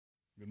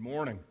Good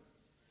morning.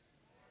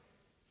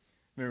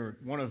 Remember,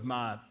 one of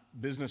my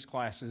business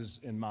classes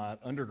in my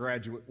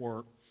undergraduate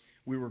work,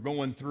 we were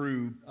going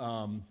through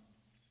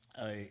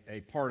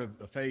a part of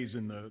a phase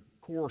in the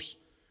course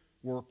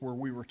work where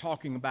we were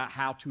talking about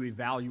how to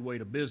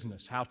evaluate a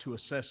business, how to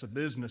assess a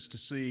business to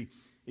see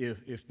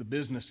if the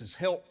business is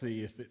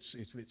healthy, if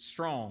it's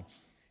strong.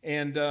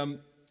 And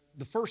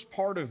the first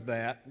part of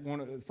that,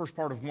 one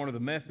of the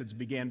methods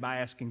began by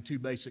asking two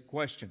basic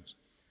questions.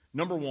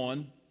 Number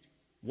one,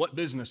 what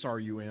business are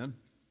you in?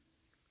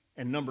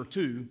 And number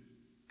two,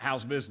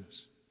 how's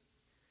business?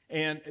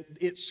 And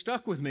it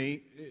stuck with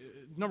me,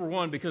 number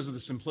one, because of the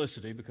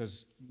simplicity,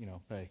 because,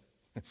 hey,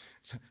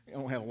 I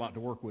don't have a lot to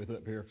work with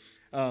up here.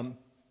 And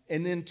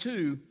then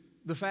two,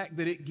 the fact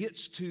that it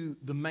gets to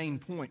the main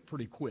point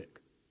pretty quick.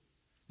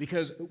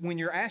 Because when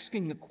you're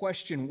asking the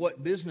question,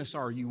 what business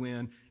are you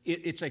in,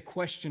 it's a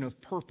question of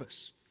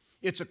purpose.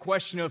 It's a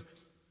question of,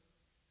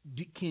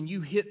 can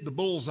you hit the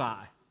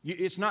bullseye?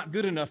 It's not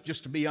good enough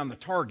just to be on the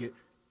target.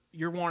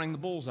 You're wanting the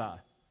bullseye.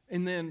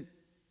 And then,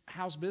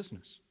 how's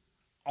business?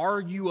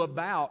 Are you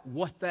about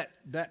what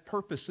that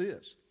purpose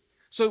is?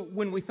 So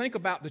when we think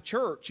about the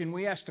church and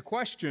we ask the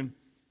question,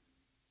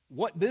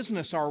 what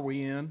business are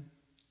we in?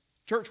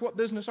 Church, what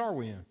business are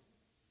we in?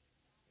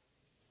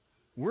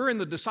 We're in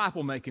the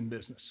disciple-making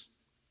business,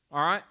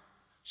 all right?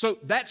 So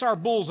that's our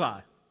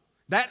bullseye.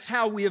 That's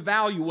how we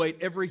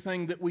evaluate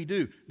everything that we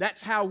do.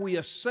 That's how we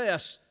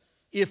assess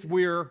if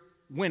we're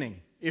winning,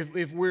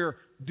 if we're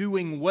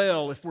doing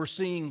well, if we're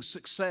seeing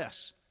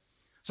success.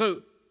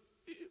 So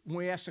when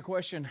we ask the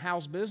question,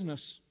 how's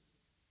business?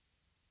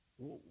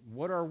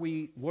 What are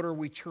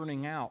we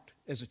churning out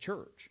as a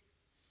church?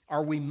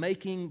 Are we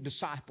making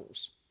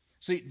disciples?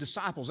 See,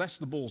 disciples, that's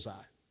the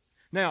bullseye.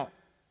 Now,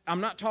 I'm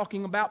not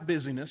talking about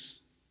busyness,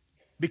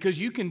 because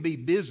you can be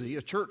busy,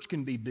 a church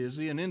can be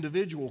busy, an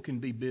individual can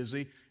be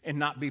busy and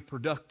not be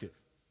productive.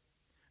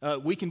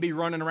 We can be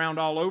running around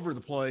all over the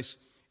place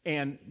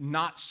and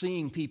not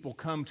seeing people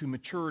come to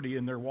maturity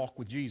in their walk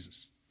with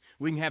Jesus.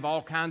 We can have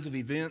all kinds of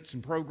events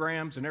and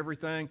programs and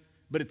everything,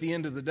 but at the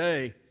end of the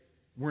day,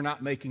 we're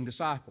not making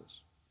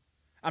disciples.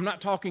 I'm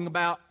not talking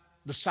about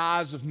the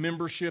size of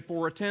membership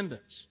or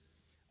attendance.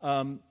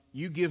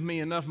 You give me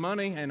enough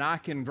money and I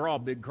can draw a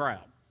big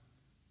crowd.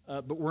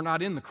 But we're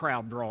not in the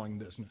crowd drawing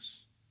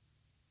business.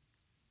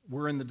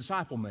 We're in the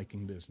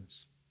disciple-making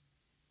business.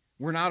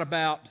 We're not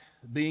about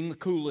being the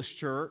coolest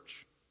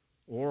church,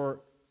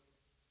 or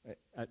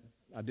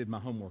I did my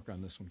homework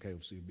on this one,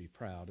 Caleb, so you'd be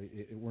proud.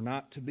 We're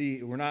not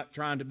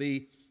trying to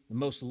be the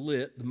most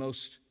lit, the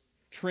most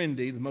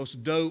trendy, the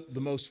most dope,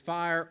 the most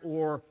fire,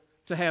 or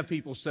to have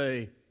people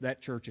say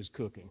that church is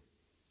cooking.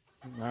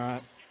 All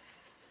right?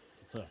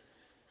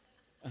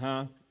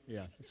 So,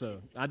 yeah. So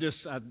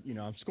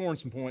I'm scoring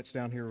some points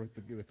down here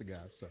with the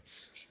guys.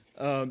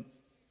 So,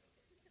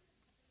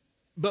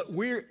 but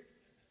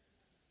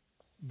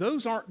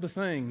those aren't the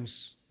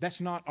things.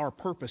 That's not our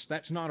purpose.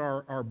 That's not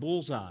our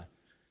bullseye.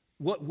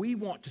 What we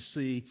want to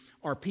see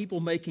are people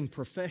making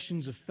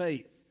professions of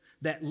faith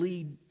that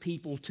lead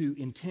people to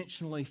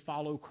intentionally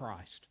follow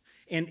Christ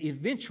and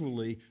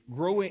eventually,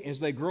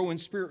 as they grow in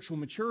spiritual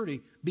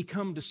maturity,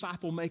 become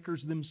disciple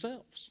makers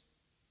themselves.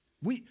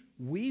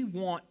 We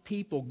want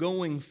people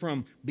going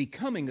from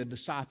becoming a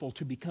disciple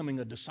to becoming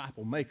a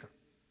disciple maker.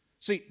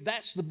 See,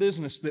 that's the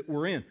business that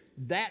we're in.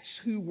 That's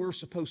who we're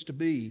supposed to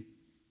be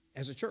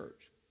as a church.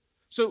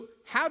 So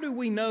how do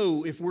we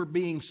know if we're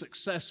being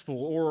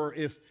successful, or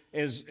if,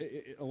 as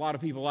a lot of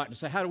people like to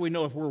say, how do we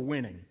know if we're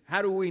winning?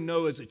 How do we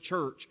know as a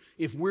church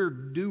if we're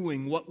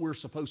doing what we're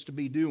supposed to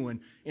be doing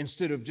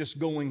instead of just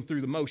going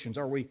through the motions?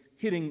 Are we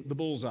hitting the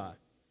bullseye?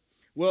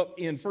 Well,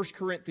 in 1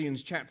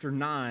 Corinthians chapter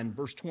 9,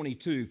 verse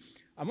 22,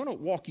 I'm going to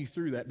walk you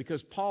through that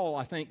because Paul,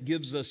 I think,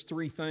 gives us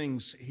three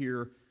things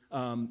here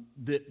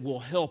that will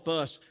help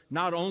us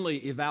not only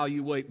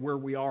evaluate where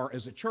we are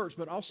as a church,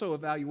 but also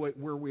evaluate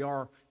where we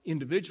are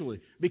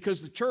individually.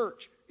 Because the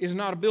church is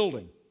not a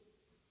building.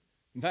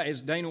 In fact, as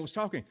Dana was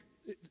talking,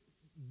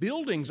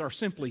 buildings are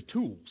simply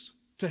tools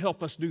to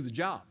help us do the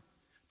job.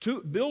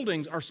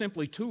 Buildings are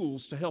simply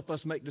tools to help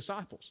us make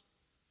disciples.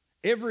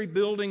 Every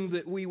building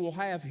that we will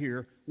have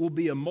here will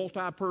be a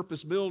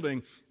multi-purpose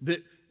building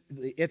that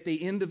at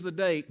the end of the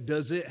day,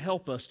 does it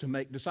help us to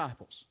make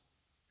disciples?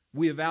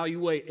 We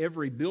evaluate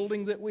every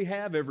building that we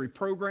have, every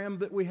program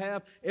that we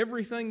have,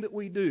 everything that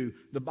we do.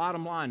 The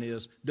bottom line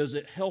is, does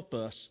it help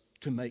us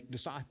to make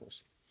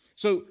disciples?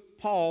 So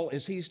Paul,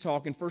 as he's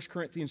talking, 1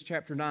 Corinthians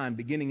chapter 9,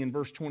 beginning in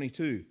verse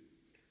 22,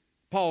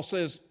 Paul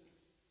says,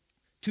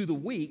 "To the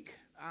weak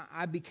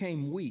I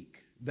became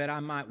weak, that I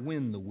might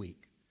win the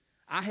weak.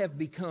 I have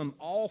become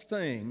all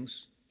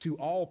things to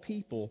all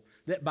people,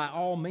 that by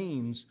all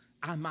means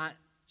I might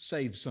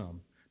save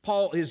some."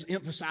 Paul is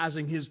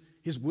emphasizing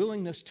his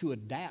willingness to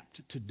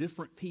adapt to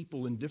different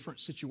people in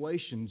different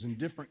situations, in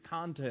different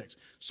contexts,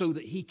 so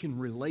that he can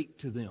relate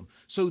to them,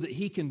 so that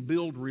he can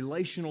build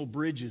relational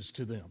bridges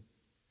to them.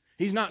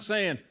 He's not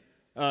saying,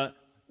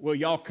 well,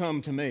 y'all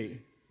come to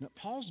me. No,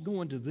 Paul's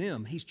going to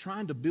them. He's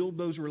trying to build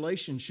those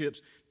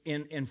relationships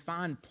and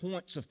find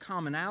points of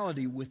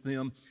commonality with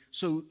them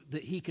so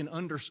that he can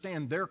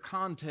understand their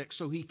context,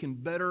 so he can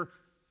better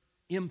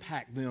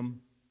impact them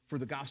for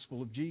the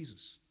gospel of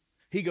Jesus.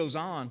 He goes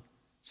on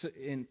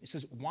and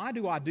says, why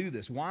do I do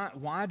this?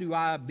 Why do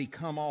I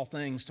become all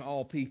things to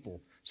all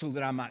people so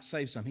that I might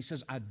save some? He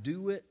says, I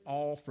do it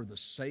all for the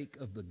sake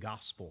of the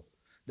gospel,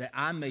 that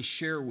I may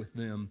share with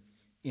them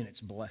in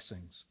its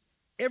blessings.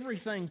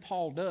 Everything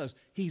Paul does,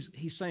 he's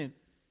saying,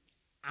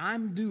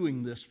 I'm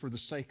doing this for the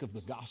sake of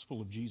the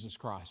gospel of Jesus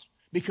Christ.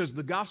 Because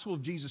the gospel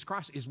of Jesus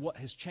Christ is what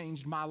has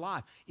changed my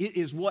life. It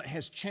is what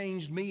has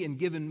changed me and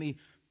given me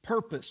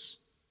purpose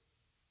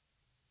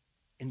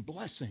and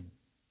blessing.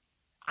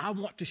 I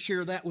want to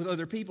share that with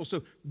other people.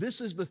 So this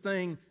is the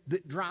thing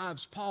that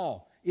drives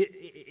Paul.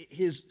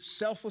 His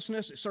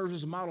selflessness, it serves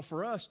as a model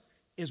for us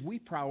as we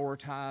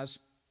prioritize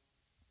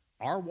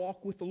our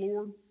walk with the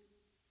Lord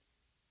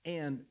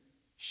and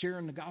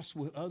sharing the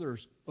gospel with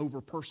others over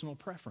personal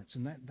preference.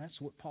 And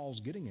that's what Paul's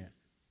getting at.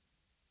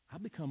 I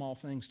become all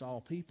things to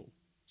all people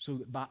so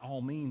that by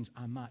all means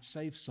I might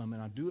save some,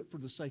 and I do it for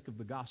the sake of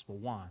the gospel.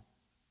 Why?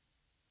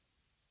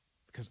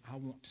 Because I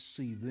want to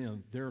see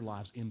their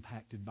lives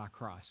impacted by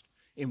Christ.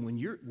 And when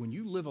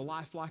you live a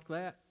life like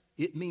that,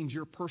 it means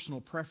your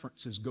personal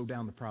preferences go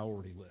down the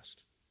priority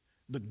list.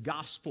 The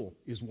gospel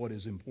is what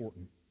is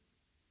important.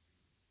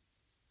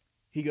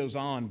 He goes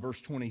on, verse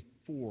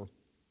 24.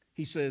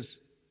 He says,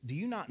 do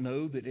you not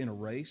know that in a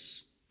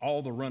race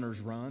all the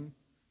runners run,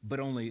 but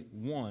only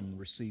one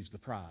receives the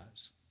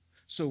prize?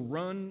 So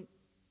run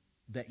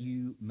that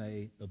you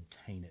may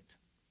obtain it.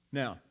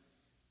 Now,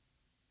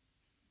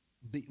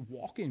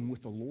 walking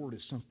with the Lord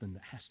is something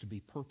that has to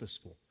be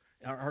purposeful.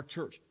 Our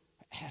church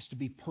has to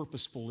be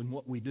purposeful in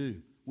what we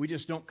do. We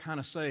just don't kind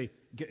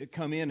of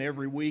come in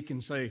every week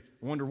and say,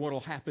 I wonder what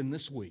will happen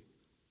this week.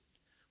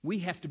 We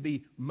have to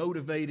be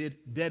motivated,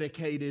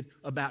 dedicated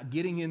about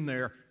getting in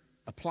there,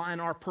 applying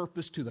our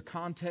purpose to the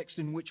context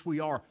in which we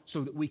are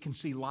so that we can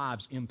see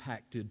lives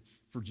impacted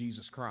for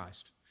Jesus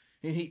Christ.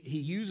 And he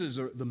uses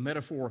the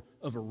metaphor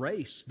of a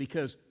race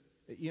because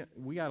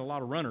we got a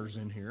lot of runners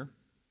in here,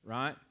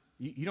 right?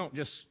 You don't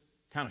just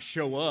kind of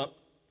show up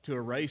to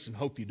a race and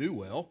hope you do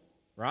well,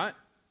 right?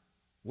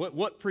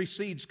 What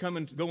precedes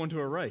going to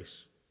a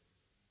race?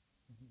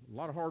 A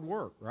lot of hard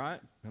work, right?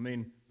 I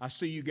mean, I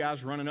see you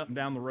guys running up and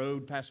down the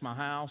road past my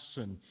house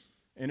and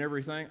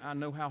everything. I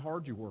know how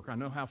hard you work. I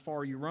know how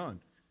far you run.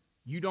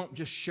 You don't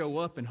just show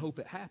up and hope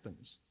it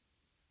happens.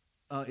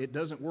 It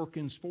doesn't work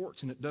in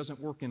sports, and it doesn't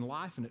work in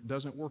life, and it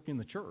doesn't work in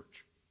the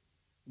church.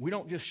 We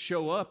don't just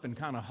show up and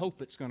kind of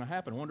hope it's going to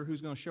happen. I wonder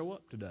who's going to show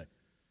up today.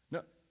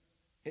 No,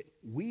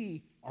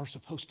 we are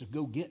supposed to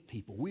go get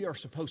people. We are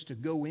supposed to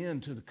go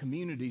into the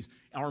communities,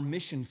 our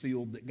mission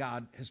field that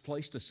God has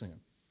placed us in.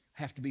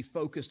 Have to be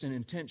focused and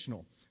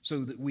intentional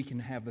so that we can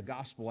have the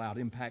gospel out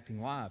impacting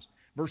lives.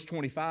 Verse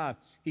 25,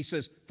 he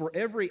says, for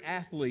every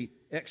athlete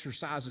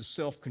exercises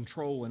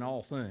self-control in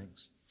all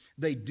things.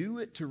 They do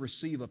it to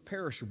receive a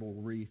perishable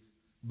wreath,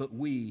 but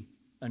we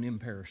an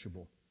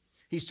imperishable.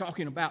 He's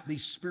talking about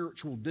these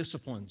spiritual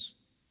disciplines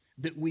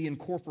that we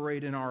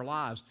incorporate in our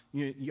lives.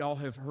 Y'all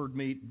have heard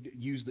me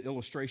use the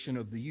illustration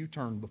of the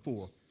U-turn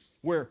before,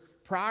 where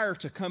prior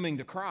to coming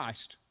to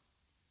Christ,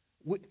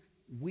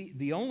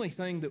 the only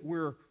thing that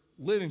we're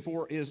living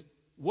for is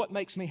what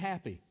makes me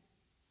happy.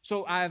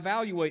 So I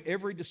evaluate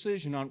every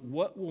decision on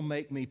what will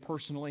make me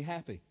personally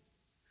happy.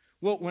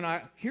 Well, when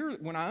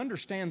I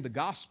understand the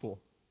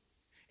gospel,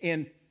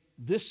 and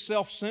this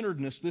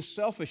self-centeredness, this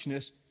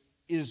selfishness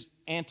is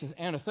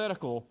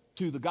antithetical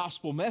to the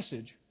gospel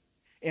message,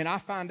 and I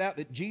find out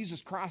that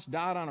Jesus Christ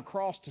died on a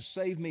cross to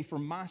save me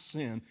from my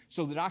sin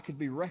so that I could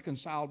be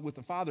reconciled with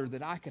the Father,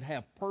 that I could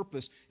have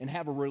purpose and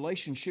have a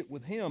relationship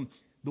with Him,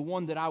 the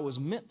one that I was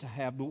meant to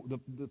have,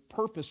 the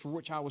purpose for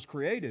which I was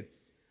created.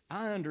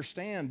 I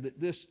understand that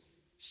this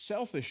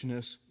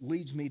selfishness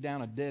leads me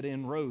down a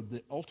dead-end road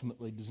that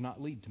ultimately does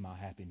not lead to my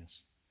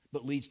happiness,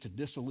 but leads to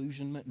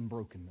disillusionment and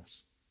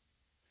brokenness.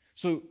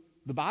 So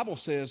the Bible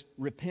says,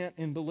 repent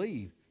and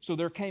believe. So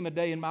there came a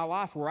day in my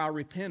life where I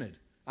repented.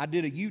 I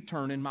did a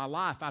U-turn in my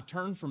life. I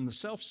turned from the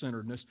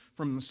self-centeredness,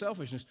 from the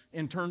selfishness,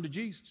 and turned to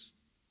Jesus.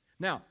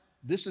 Now,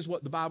 this is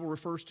what the Bible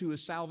refers to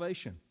as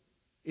salvation.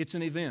 It's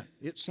an event.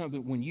 It's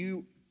something when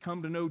you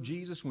come to know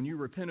Jesus, when you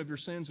repent of your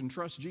sins and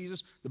trust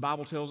Jesus, the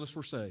Bible tells us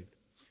we're saved.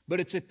 But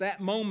it's at that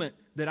moment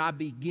that I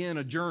begin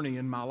a journey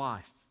in my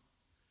life.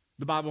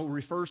 The Bible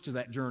refers to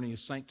that journey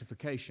as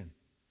sanctification.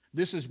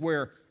 This is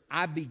where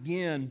I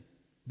begin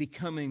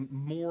becoming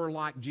more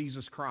like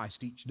Jesus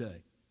Christ each day.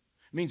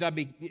 It means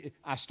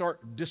I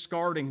start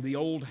discarding the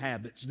old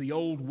habits, the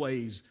old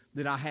ways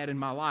that I had in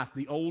my life,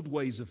 the old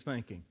ways of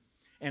thinking,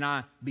 and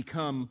I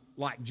become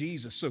like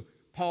Jesus. So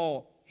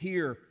Paul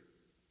here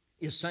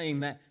is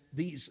saying that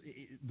the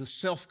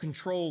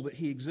self-control that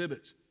he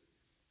exhibits,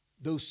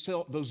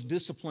 those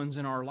disciplines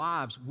in our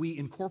lives, we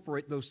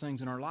incorporate those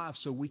things in our lives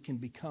so we can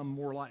become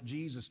more like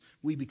Jesus.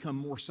 We become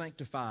more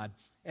sanctified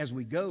as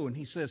we go. And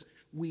he says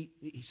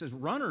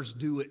runners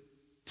do it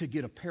to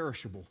get a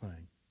perishable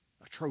thing,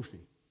 a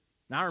trophy.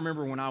 Now, I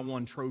remember when I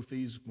won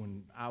trophies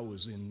when I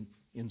was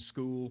in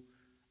school.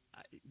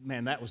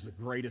 Man, that was the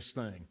greatest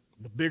thing.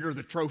 The bigger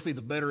the trophy,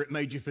 the better it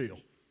made you feel,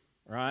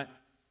 right?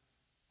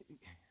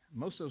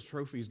 Most of those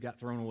trophies got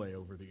thrown away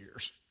over the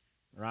years,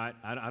 right?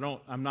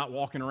 I'm not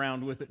walking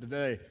around with it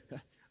today.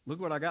 Look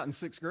what I got in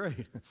 6th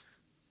grade.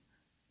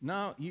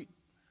 No,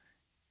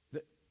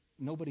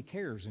 nobody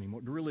cares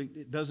anymore.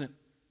 It doesn't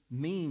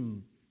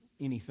mean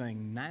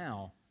anything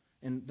now.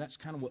 And that's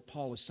kind of what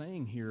Paul is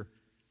saying here.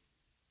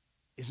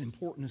 As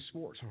important as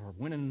sports are,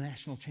 winning a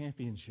national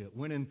championship,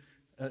 winning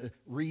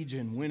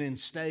region, winning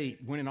state,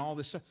 winning all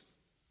this stuff.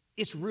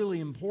 It's really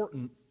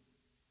important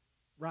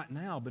right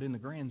now, but in the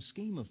grand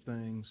scheme of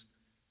things,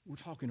 we're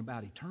talking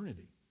about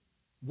eternity.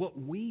 What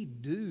we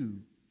do,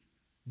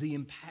 the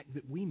impact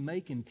that we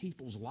make in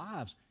people's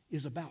lives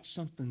is about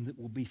something that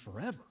will be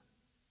forever.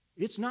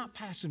 It's not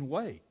passing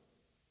away.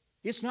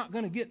 It's not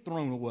going to get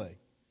thrown away.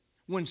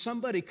 When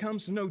somebody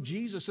comes to know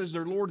Jesus as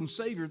their Lord and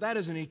Savior, that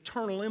is an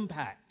eternal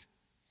impact.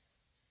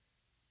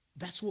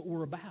 That's what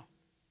we're about.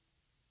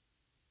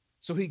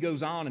 So he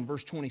goes on in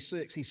verse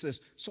 26, he says,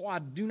 so I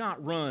do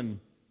not run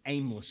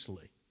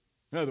aimlessly.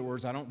 In other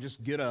words, I don't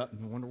just get up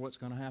and wonder what's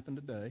going to happen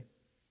today.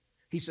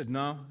 He said,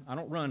 no, I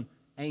don't run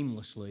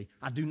aimlessly.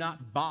 I do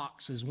not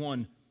box as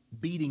one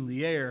beating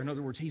the air. In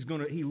other words, he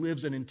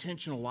lives an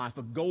intentional life,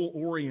 a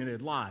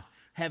goal-oriented life,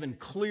 having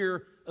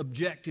clear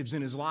objectives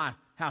in his life,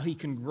 how he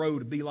can grow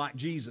to be like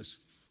Jesus.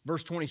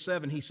 Verse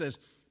 27, he says,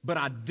 but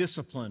I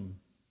discipline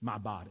my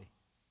body.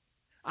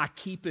 I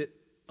keep it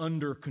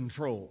under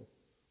control,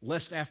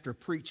 lest after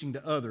preaching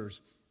to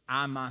others,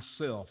 I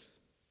myself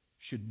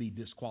should be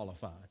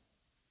disqualified.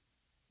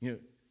 You know,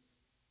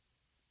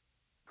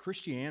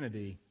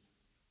 Christianity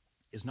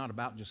is not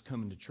about just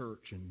coming to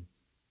church and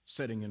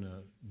sitting in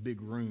a big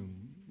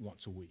room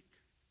once a week.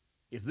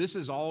 If this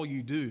is all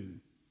you do,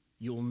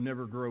 you'll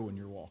never grow in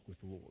your walk with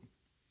the Lord.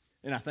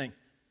 And I think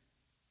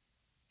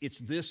it's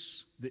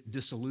this that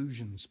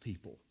disillusions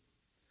people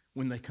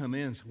when they come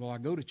in and say, well, I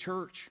go to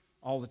church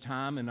all the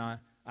time, and I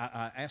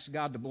ask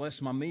God to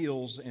bless my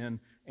meals, and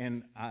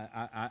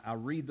I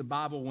read the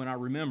Bible when I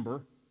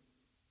remember,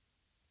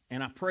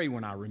 and I pray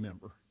when I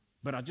remember,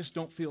 but I just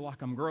don't feel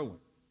like I'm growing.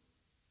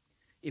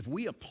 If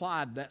we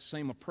applied that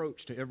same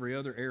approach to every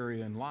other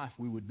area in life,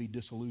 we would be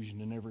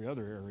disillusioned in every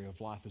other area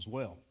of life as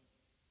well,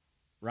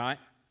 right?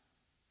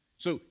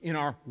 So in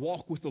our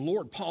walk with the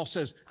Lord, Paul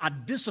says, I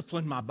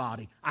discipline my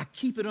body. I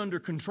keep it under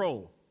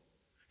control.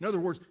 In other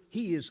words,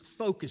 he is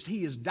focused.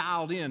 He is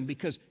dialed in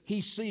because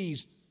he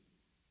sees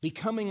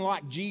becoming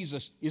like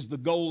Jesus is the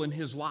goal in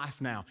his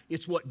life now.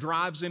 It's what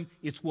drives him.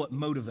 It's what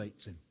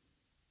motivates him.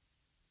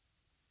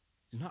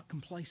 He's not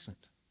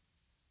complacent.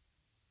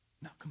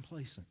 Not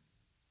complacent.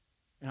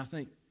 And I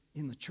think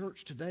in the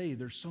church today,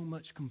 there's so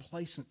much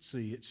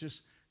complacency. It's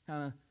just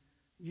kind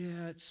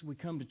of, we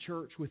come to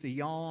church with a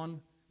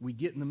yawn. We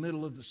get in the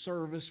middle of the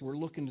service. We're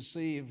looking to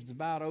see if it's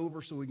about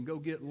over so we can go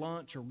get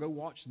lunch or go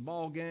watch the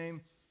ball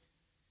game.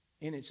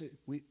 And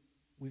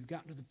we've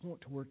gotten to the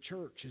point to where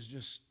church is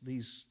just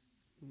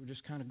we're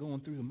just kind of going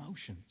through the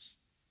motions.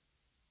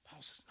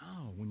 Paul says,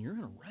 no, when you're in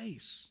a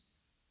race,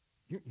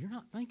 you're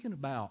not thinking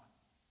about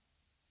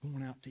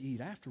going out to eat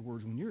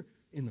afterwards. When you're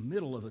in the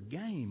middle of a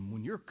game,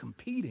 when you're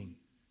competing,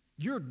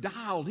 you're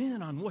dialed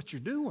in on what you're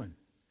doing.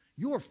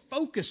 You're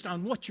focused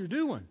on what you're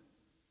doing.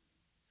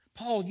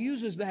 Paul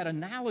uses that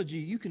analogy.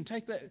 You can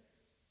take that,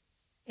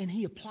 and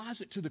he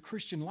applies it to the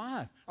Christian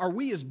life. Are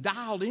we as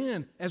dialed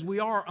in as we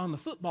are on the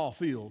football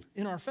field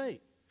in our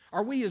faith?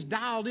 Are we as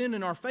dialed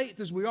in our faith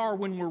as we are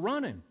when we're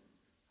running?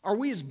 Are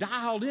we as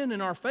dialed in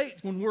our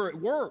faith when we're at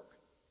work?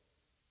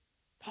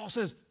 Paul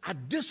says, I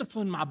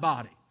discipline my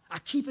body. I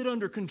keep it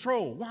under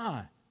control.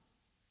 Why?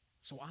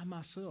 So I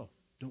myself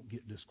don't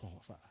get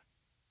disqualified.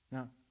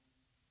 Now,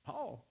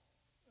 Paul,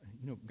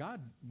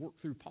 God worked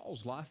through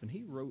Paul's life, and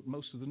he wrote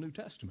most of the New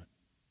Testament.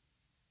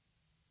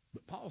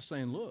 But Paul's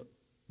saying, look,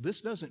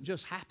 this doesn't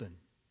just happen.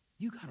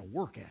 You got to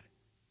work at it.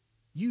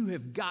 You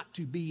have got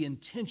to be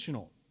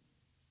intentional.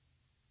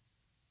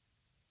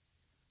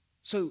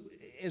 So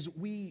as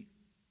we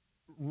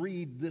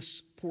read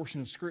this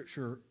portion of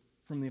Scripture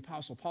from the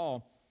Apostle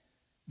Paul,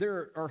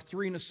 there are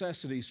 3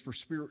 necessities for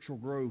spiritual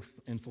growth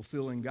and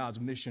fulfilling God's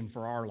mission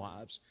for our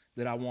lives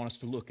that I want us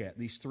to look at.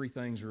 These 3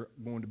 things are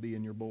going to be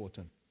in your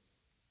bulletin.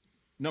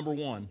 Number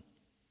 1,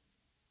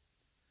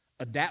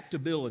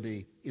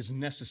 adaptability is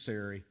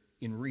necessary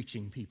in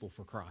reaching people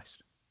for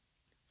Christ.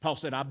 Paul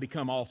said, I've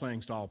become all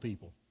things to all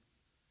people.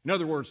 In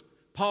other words,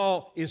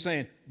 Paul is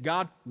saying,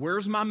 God,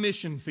 where's my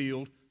mission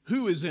field?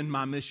 Who is in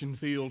my mission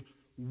field?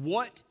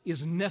 What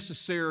is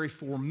necessary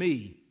for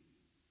me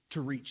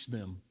to reach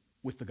them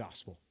with the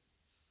gospel?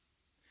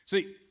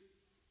 See,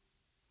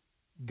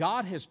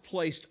 God has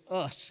placed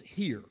us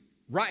here,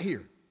 right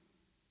here,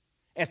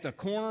 at the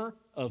corner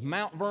of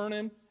Mount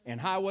Vernon and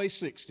Highway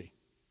 60,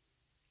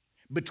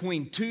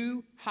 between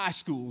 2 high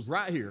schools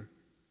right here,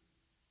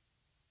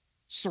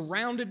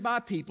 surrounded by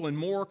people, and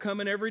more are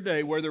coming every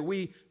day. Whether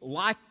we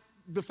like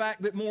the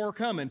fact that more are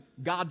coming,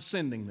 God's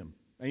sending them.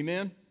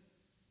 Amen?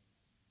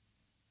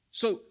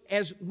 So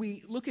as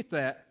we look at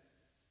that,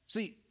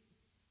 see,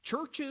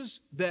 churches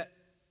that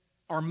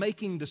are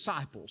making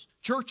disciples,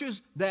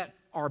 churches that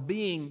are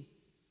being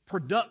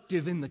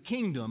productive in the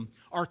kingdom,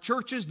 are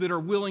churches that are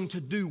willing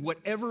to do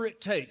whatever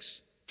it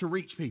takes to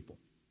reach people.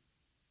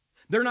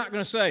 They're not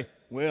going to say,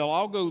 well,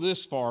 I'll go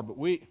this far, but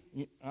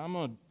I'm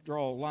going to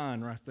draw a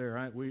line right there.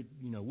 Right?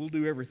 We'll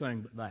do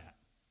everything but that.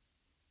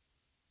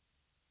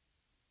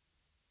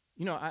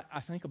 I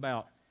think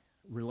about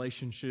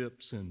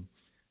relationships and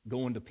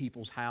going to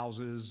people's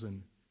houses,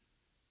 and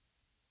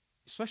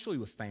especially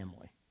with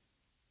family.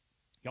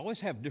 You always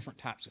have different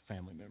types of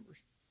family members,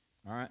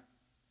 all right?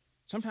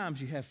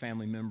 Sometimes you have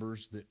family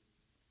members that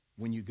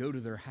when you go to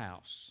their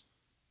house,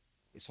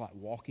 it's like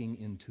walking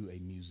into a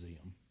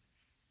museum.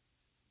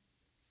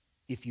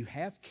 If you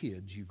have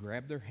kids, you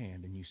grab their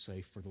hand and you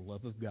say, for the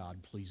love of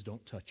God, please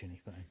don't touch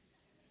anything.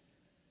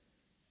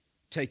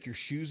 Take your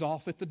shoes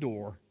off at the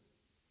door,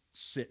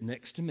 sit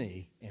next to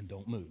me, and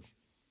don't move.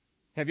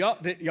 Have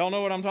y'all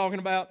know what I'm talking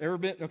about? Ever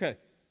been? Okay.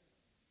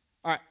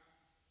 All right.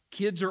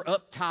 Kids are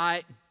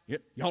uptight.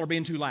 Y'all are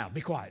being too loud.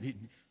 Be quiet.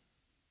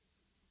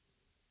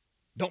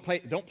 Don't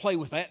play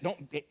with that.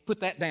 Don't put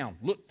that down.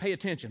 Pay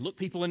attention. Look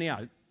people in the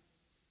eye.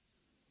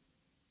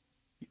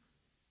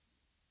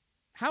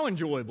 How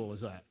enjoyable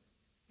is that?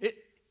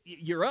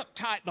 You're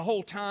uptight the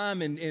whole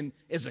time, and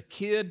as a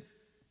kid,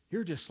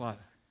 you're just like,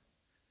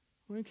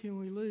 when can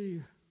we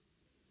leave?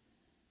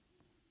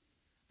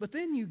 But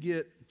then you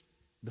get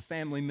the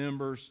family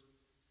members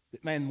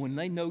that, man, when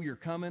they know you're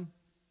coming,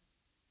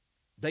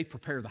 they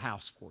prepare the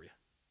house for you.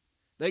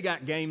 They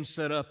got games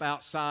set up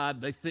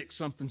outside. They fix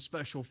something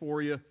special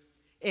for you,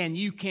 and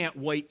you can't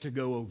wait to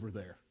go over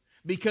there.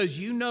 Because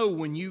you know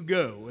when you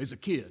go as a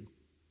kid,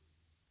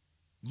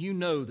 you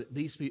know that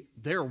these people,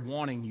 they're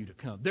wanting you to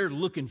come. They're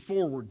looking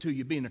forward to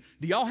you being there.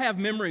 Do y'all have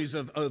memories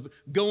of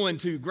going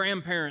to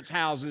grandparents'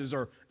 houses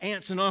or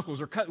aunts and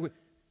uncles?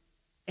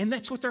 And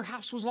that's what their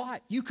house was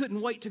like. You couldn't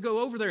wait to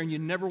go over there, and you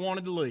never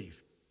wanted to leave.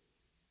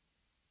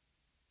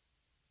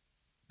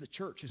 The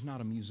church is not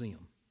a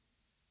museum.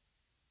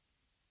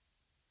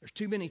 There's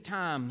too many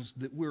times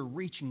that we're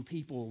reaching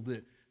people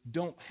that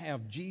don't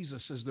have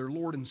Jesus as their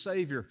Lord and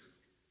Savior.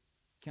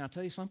 Can I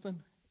tell you something?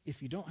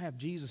 If you don't have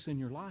Jesus in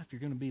your life, you're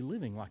going to be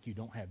living like you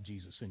don't have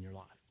Jesus in your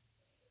life.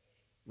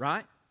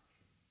 Right?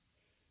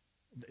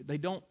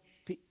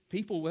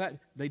 People with that,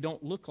 they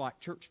don't look like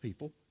church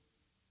people.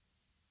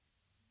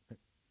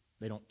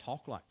 They don't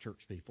talk like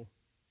church people.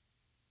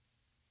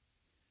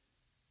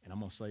 And I'm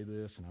going to say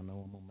this, and I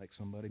know I'm going to make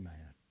somebody mad.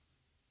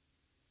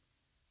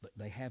 But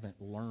they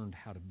haven't learned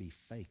how to be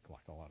fake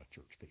like a lot of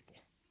church people.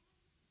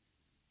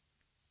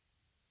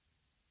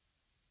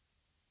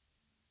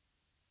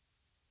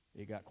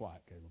 It got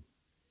quiet, Caleb.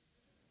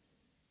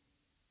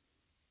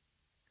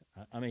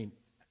 I mean,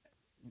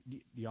 do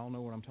y'all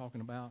know what I'm talking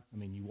about? I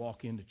mean, you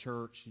walk into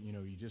church,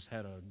 you just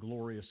had a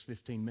glorious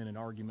 15-minute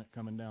argument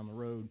coming down the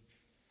road.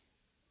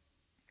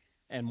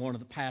 And one of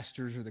the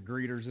pastors or the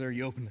greeters there,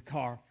 you open the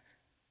car.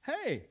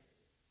 Hey,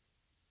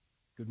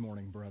 good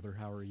morning, brother.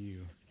 How are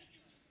you?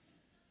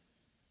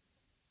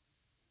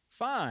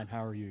 Fine.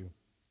 How are you?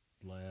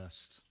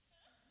 Blessed.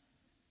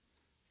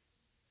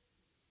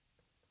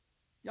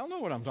 Y'all know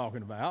what I'm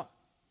talking about.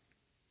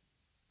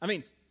 I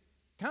mean,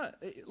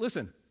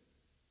 listen,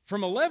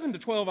 from 11 to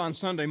 12 on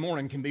Sunday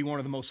morning can be one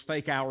of the most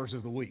fake hours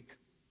of the week.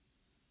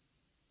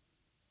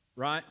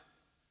 Right?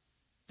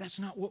 That's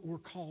not what we're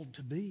called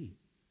to be.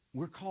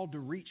 We're called to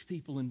reach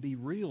people and be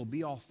real,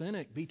 be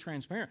authentic, be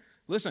transparent.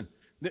 Listen,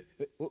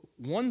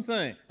 one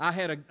thing, I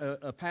had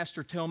a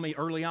pastor tell me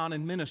early on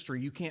in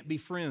ministry, you can't be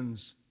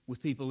friends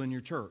with people in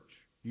your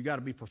church. You got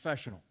to be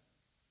professional.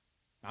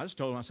 I just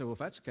told him, I said, well, if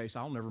that's the case,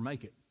 I'll never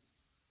make it.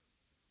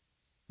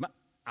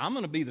 I'm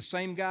going to be the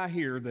same guy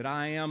here that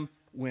I am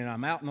when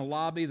I'm out in the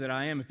lobby, that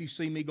I am if you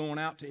see me going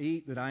out to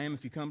eat, that I am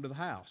if you come to the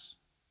house.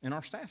 And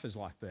our staff is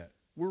like that.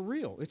 We're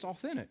real. It's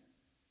authentic.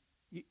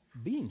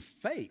 Being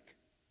fake.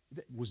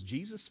 Was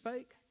Jesus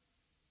fake?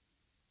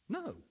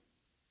 No.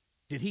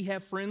 Did he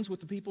have friends with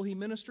the people he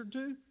ministered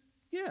to?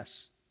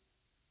 Yes.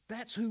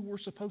 That's who we're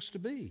supposed to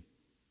be.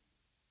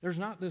 There's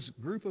not this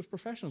group of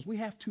professionals. We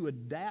have to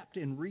adapt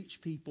and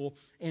reach people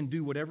and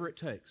do whatever it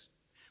takes.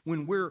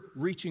 When we're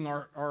reaching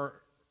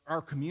our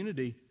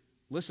community,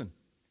 listen,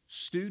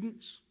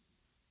 students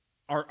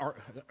are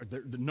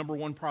the number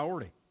one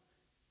priority.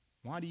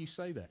 Why do you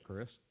say that,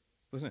 Chris?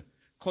 Listen,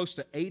 close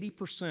to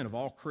 80% of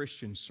all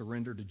Christians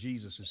surrender to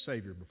Jesus as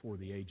Savior before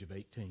the age of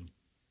 18.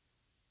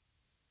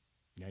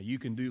 Now, you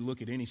can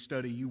look at any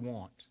study you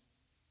want.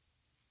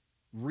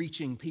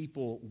 Reaching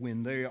people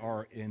when they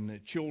are in the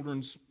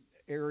children's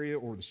area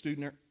or the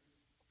student area,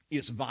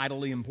 it's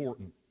vitally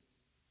important.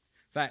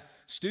 In fact,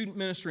 student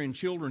ministry and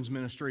children's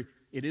ministry,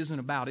 it isn't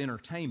about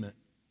entertainment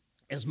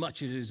as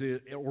much as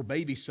it is, or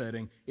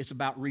babysitting. It's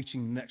about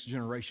reaching the next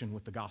generation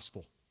with the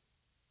gospel.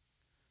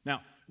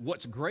 Now,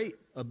 what's great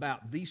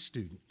about these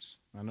students,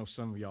 I know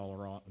some of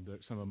y'all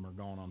some of them are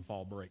gone on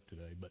fall break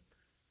today, but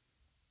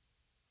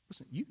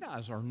listen, you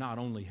guys are not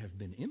only have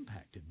been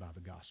impacted by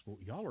the gospel,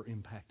 y'all are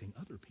impacting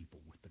other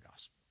people with the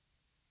gospel.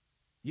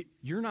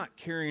 You're not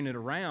carrying it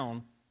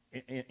around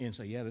and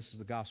say, yeah, this is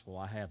the gospel,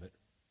 I have it.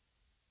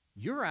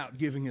 You're out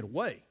giving it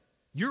away.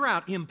 You're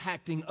out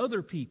impacting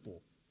other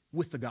people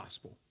with the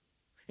gospel.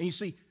 And you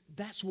see,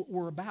 that's what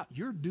we're about.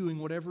 You're doing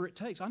whatever it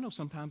takes. I know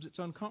sometimes it's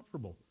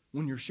uncomfortable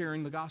when you're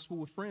sharing the gospel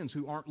with friends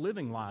who aren't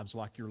living lives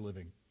like you're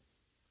living.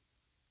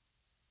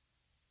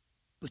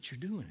 But you're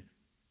doing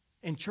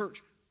it. And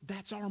church,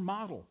 that's our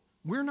model.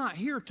 We're not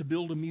here to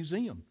build a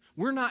museum.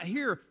 We're not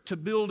here to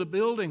build a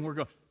building. We're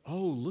going, oh,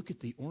 look at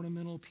the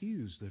ornamental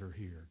pews that are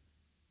here.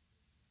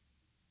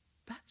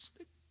 That's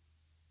the...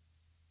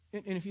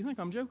 And if you think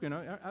I'm joking,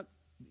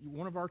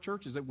 one of our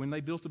churches, that when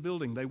they built the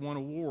building, they won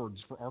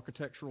awards for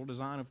architectural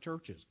design of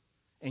churches.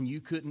 And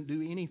you couldn't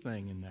do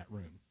anything in that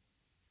room.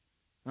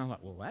 And I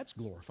thought, well, that's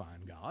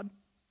glorifying God.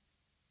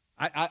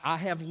 I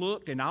have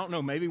looked, and I don't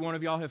know, maybe one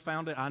of y'all have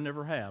found it, I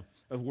never have,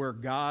 of where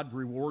God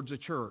rewards a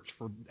church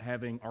for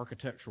having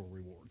architectural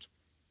rewards.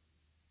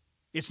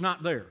 It's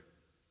not there.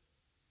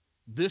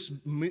 This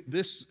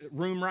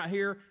room right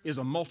here is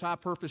a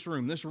multi-purpose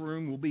room. This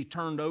room will be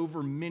turned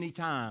over many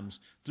times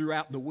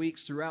throughout the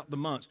weeks, throughout the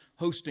months,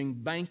 hosting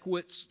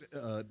banquets,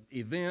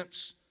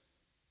 events,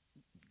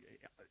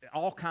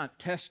 all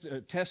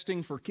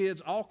testing for kids,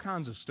 all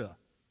kinds of stuff.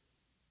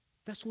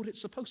 That's what it's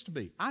supposed to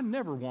be. I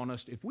never want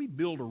us, if we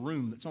build a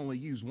room that's only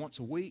used once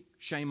a week,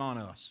 shame on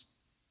us.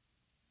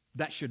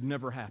 That should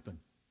never happen.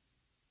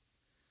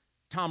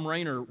 Tom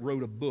Rainer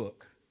wrote a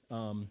book.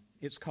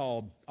 It's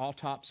called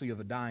Autopsy of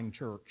a Dying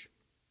Church.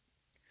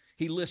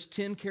 He lists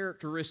 10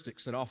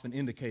 characteristics that often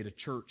indicate a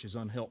church is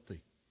unhealthy.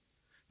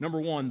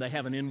 Number one, they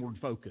have an inward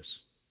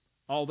focus.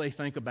 All they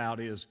think about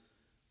is,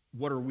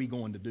 what are we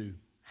going to do?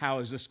 How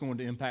is this going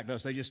to impact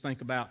us? They just think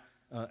about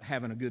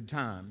having a good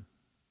time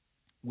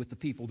with the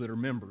people that are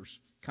members,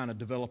 kind of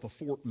develop a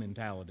fort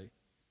mentality.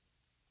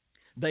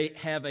 They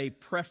have a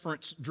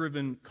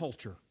preference-driven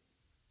culture.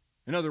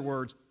 In other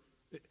words,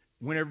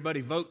 when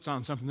everybody votes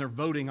on something, they're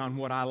voting on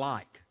what I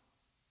like,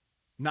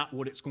 not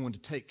what it's going to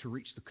take to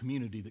reach the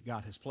community that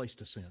God has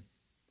placed us in.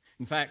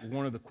 In fact,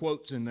 one of the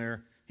quotes in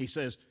there, he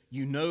says,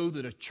 you know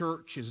that a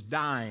church is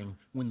dying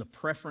when the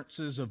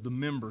preferences of the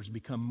members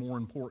become more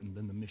important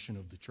than the mission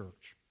of the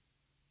church.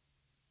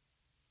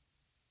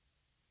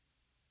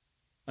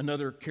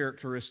 Another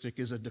characteristic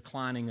is a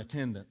declining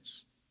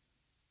attendance.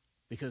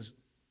 Because,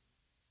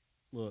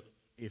 look,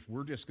 if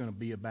we're just going to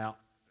be about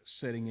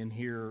sitting in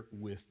here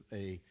with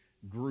a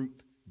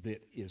group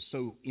that is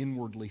so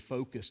inwardly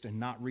focused and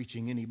not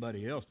reaching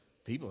anybody else,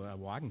 people are,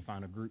 well, I can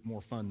find a group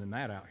more fun than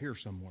that out here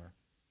somewhere.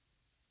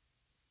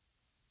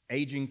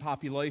 Aging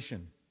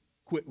population,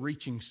 quit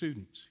reaching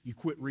students. You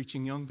quit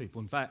reaching young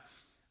people. In fact,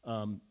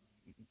 I'm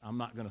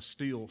not going to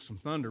steal some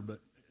thunder,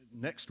 but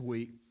next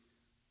week,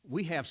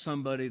 we have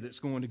somebody that's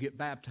going to get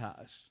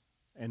baptized,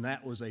 and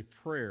that was a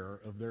prayer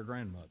of their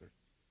grandmother.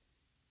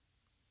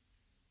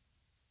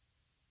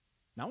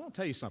 Now, I want to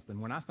tell you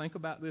something. When I think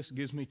about this, it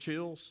gives me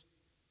chills,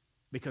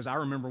 because I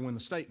remember when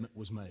the statement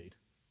was made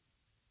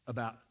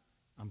about,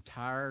 I'm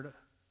tired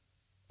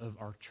of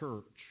our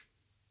church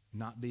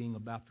not being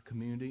about the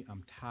community.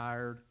 I'm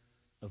tired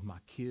of my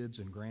kids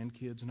and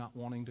grandkids not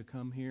wanting to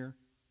come here.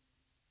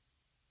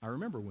 I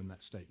remember when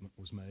that statement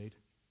was made.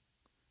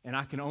 And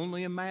I can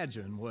only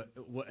imagine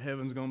what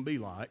heaven's going to be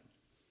like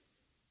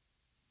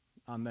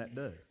on that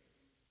day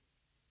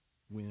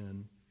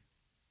when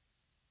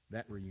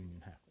that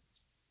reunion happens.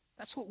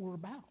 That's what we're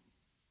about.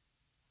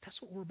 That's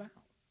what we're about.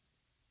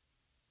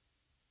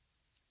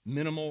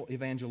 Minimal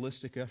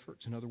evangelistic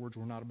efforts. In other words,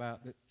 we're not about,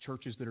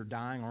 churches that are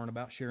dying aren't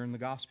about sharing the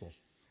gospel.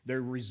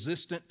 They're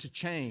resistant to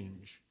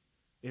change.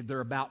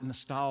 They're about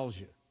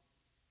nostalgia.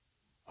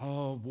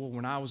 Oh, boy,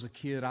 when I was a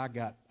kid, I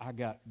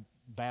got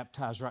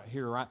baptized right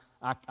here.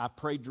 I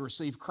prayed to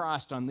receive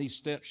Christ on these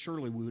steps.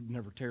 Surely we would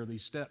never tear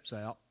these steps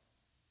out.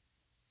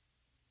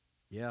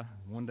 Yeah,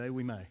 one day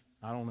we may.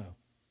 I don't know.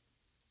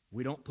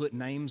 We don't put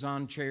names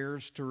on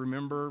chairs to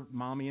remember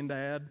mommy and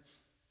dad.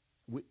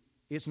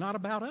 It's not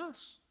about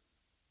us.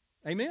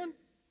 Amen?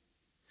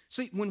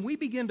 See, when we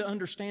begin to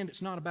understand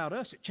it's not about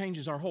us, it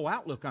changes our whole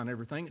outlook on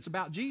everything. It's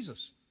about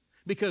Jesus.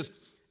 Because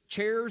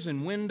chairs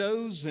and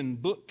windows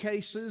and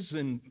bookcases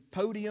and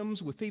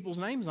podiums with people's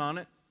names on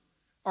it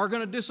are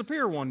going to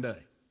disappear one day.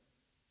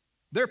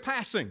 They're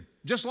passing,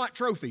 just like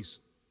trophies.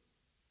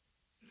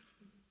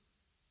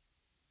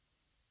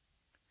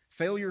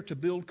 Failure to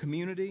build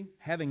community,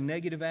 having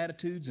negative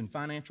attitudes, and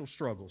financial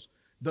struggles.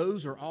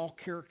 Those are all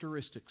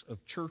characteristics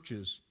of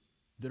churches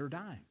that are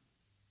dying.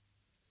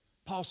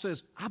 Paul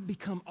says, I've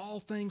become all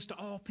things to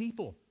all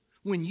people.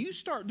 When you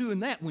start doing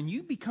that, when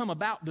you become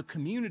about the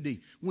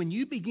community, when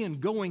you begin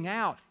going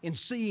out and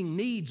seeing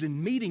needs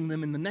and meeting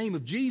them in the name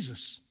of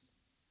Jesus,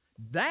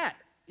 that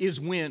is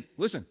when,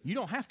 listen, you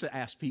don't have to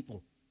ask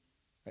people,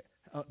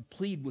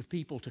 plead with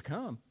people to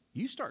come.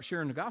 You start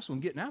sharing the gospel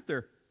and getting out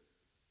there,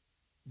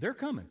 they're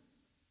coming.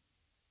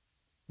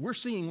 We're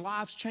seeing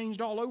lives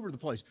changed all over the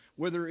place,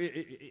 whether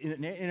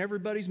in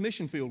everybody's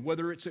mission field,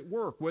 whether it's at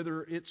work,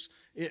 whether it's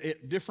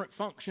at different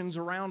functions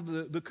around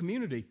the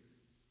community.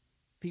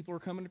 people are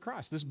coming to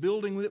Christ. This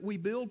building that we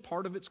build,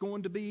 part of it's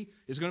going to be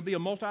a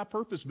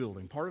multi-purpose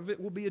building. Part of it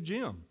will be a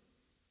gym.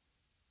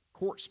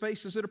 Court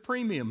space is at a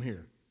premium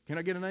here. Can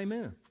I get an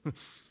amen?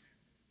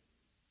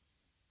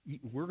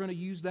 We're going to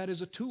use that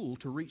as a tool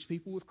to reach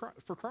people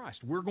for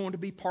Christ. We're going to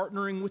be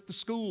partnering with the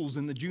schools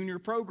and the junior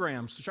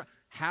programs to try.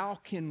 How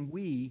can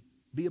we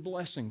be a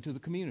blessing to the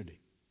community?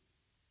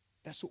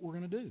 That's what we're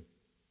going to do.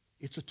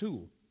 It's a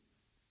tool.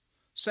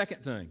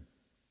 Second thing,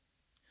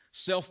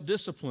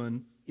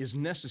 self-discipline is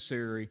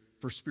necessary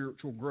for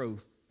spiritual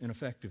growth and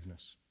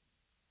effectiveness.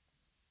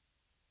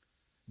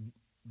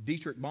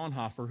 Dietrich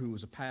Bonhoeffer, who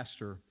was a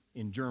pastor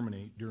in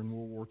Germany during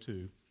World War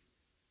II,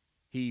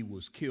 he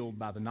was killed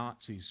by the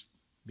Nazis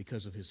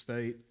because of his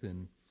faith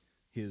and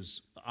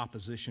his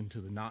opposition to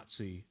the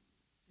Nazi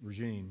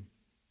regime.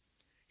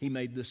 He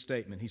made this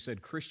statement. He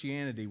said,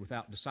 "Christianity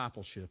without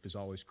discipleship is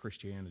always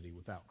Christianity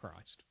without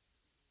Christ."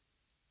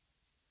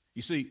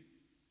 You see,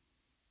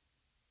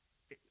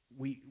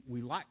 we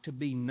like to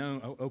be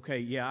known, okay,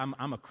 yeah,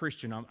 I'm a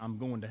Christian, I'm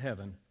going to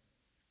heaven,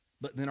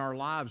 but then our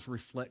lives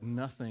reflect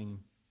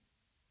nothing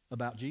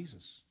about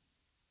Jesus.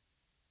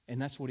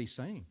 And that's what he's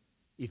saying.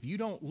 If you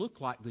don't look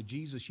like the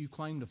Jesus you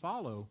claim to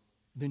follow,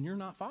 then you're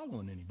not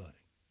following anybody.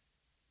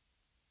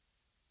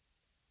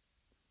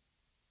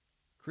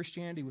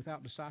 Christianity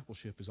without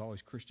discipleship is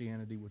always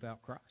Christianity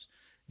without Christ.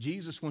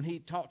 Jesus, when he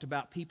talked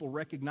about people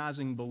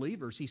recognizing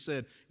believers, he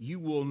said, you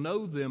will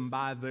know them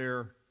by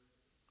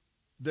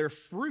their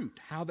fruit,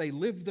 how they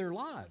live their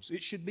lives.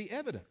 It should be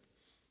evident.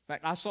 In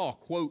fact, I saw a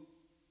quote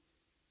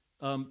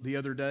the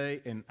other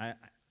day, and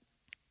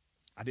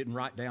I didn't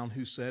write down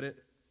who said it,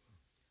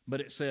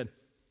 but it said,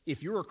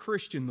 if you're a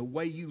Christian, the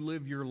way you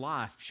live your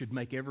life should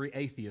make every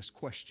atheist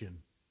question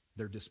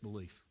their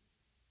disbelief.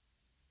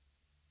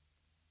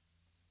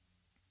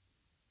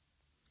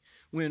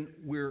 When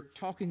we're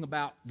talking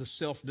about the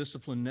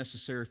self-discipline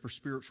necessary for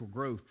spiritual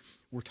growth,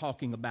 we're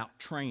talking about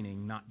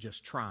training, not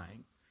just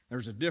trying.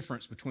 There's a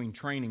difference between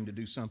training to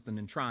do something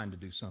and trying to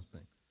do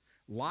something.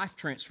 Life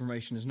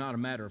transformation is not a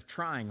matter of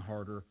trying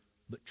harder,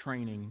 but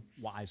training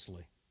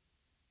wisely.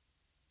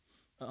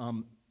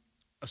 A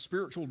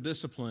spiritual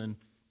discipline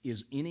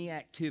is any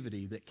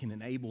activity that can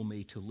enable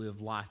me to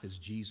live life as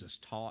Jesus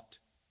taught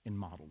and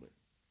modeled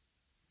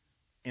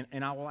it.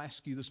 And I will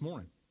ask you this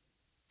morning,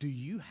 do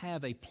you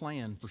have a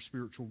plan for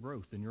spiritual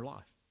growth in your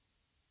life?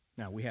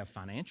 Now, we have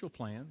financial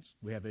plans,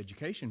 we have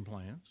education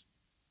plans,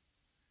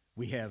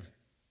 we have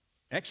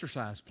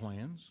exercise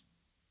plans,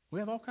 we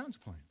have all kinds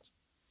of plans.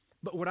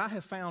 But what I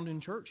have found in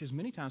church is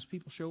many times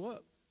people show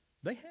up,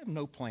 they have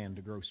no plan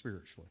to grow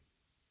spiritually.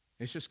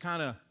 It's just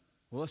kind of,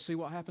 well, let's see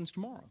what happens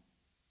tomorrow.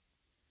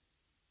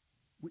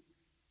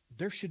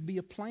 There should be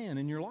a plan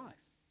in your life.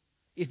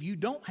 If you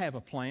don't have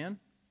a plan,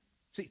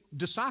 see,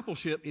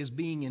 discipleship is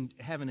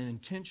having an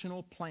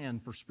intentional plan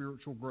for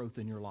spiritual growth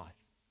in your life.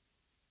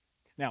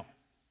 Now,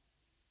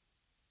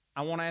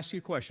 I want to ask you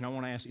a question. I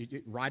want to ask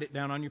you, write it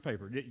down on your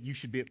paper.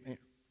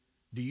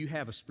 Do you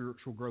have a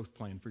spiritual growth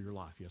plan for your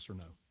life, yes or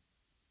no?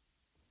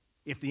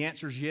 If the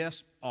answer is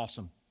yes,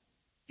 awesome.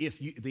 If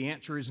the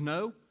answer is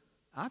no,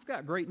 I've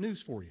got great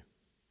news for you.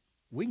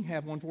 We can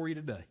have one for you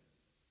today.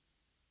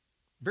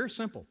 Very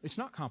simple. It's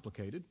not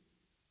complicated.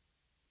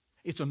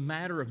 It's a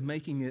matter of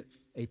making it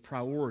a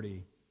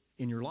priority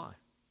in your life.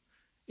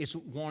 It's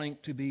wanting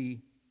to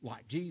be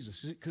like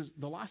Jesus, because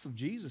the life of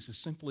Jesus is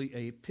simply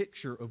a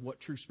picture of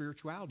what true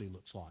spirituality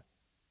looks like.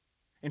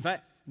 In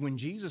fact, when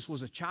Jesus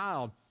was a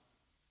child,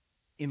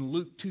 in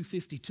Luke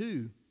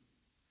 2:52,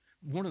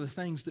 one of the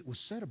things that was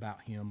said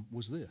about him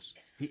was this.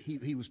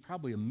 He was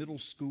probably a middle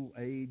school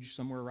age,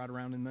 somewhere right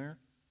around in there.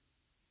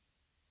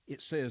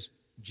 It says,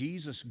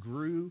 Jesus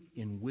grew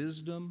in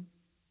wisdom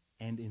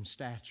and in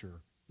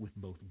stature with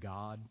both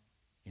God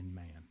and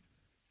man.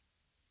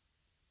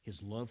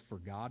 His love for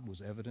God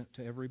was evident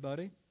to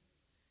everybody,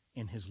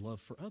 and his love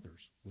for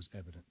others was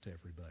evident to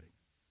everybody.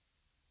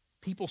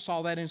 People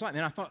saw that in his life,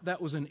 and I thought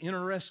that was an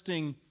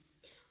interesting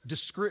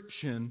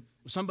description,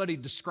 somebody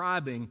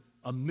describing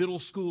a middle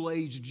school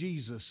age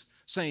Jesus,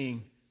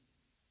 saying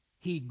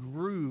he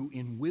grew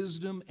in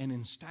wisdom and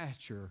in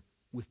stature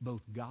with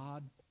both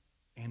God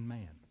and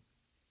man.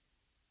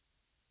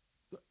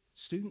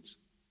 Students,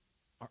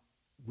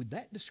 would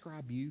that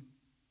describe you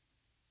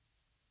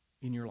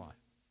in your life?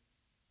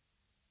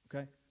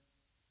 Okay?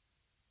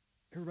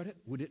 Everybody,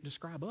 would it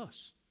describe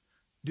us?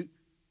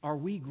 Are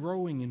we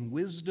growing in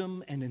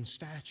wisdom and in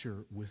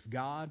stature with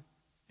God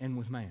and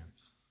with man?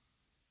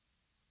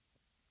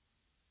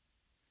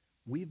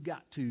 We've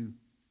got to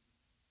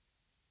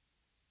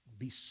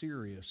be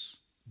serious,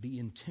 be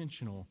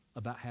intentional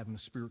about having a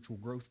spiritual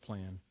growth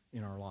plan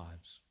in our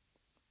lives.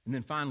 And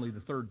then finally,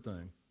 the third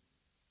thing.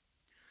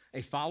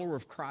 A follower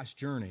of Christ's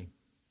journey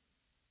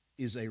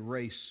is a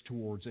race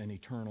towards an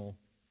eternal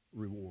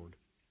reward.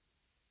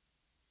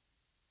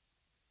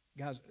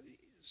 Guys,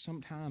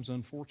 sometimes,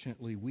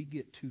 unfortunately, we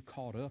get too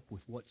caught up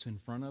with what's in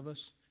front of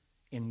us,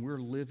 and we're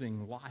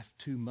living life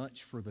too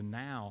much for the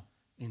now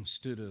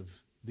instead of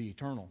the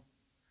eternal.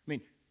 I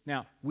mean,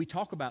 now, we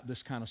talk about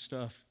this kind of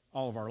stuff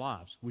all of our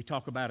lives. We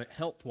talk about it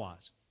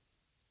health-wise.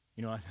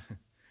 You know, I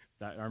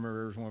remember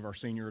there was one of our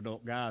senior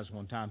adult guys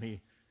one time, we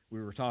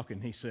were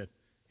talking, he said,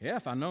 yeah,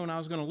 if I'd known I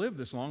was going to live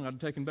this long, I'd have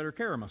taken better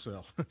care of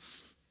myself.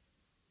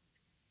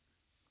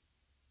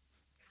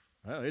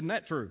 Well, isn't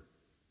that true?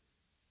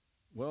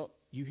 Well,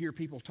 you hear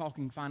people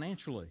talking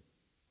financially.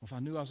 If I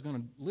knew I was going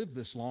to live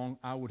this long,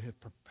 I would have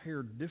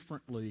prepared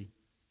differently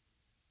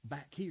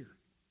back here.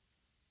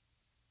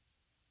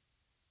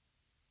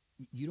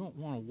 You don't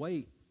want to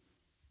wait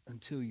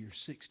until you're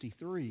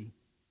 63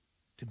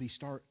 to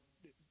start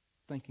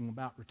thinking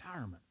about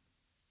retirement.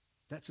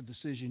 That's a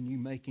decision you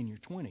make in your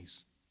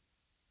 20s.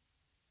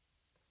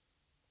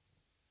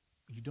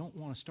 You don't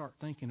want to start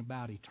thinking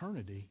about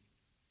eternity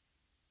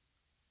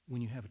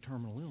when you have a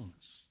terminal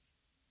illness.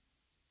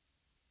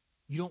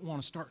 You don't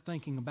want to start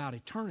thinking about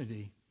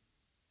eternity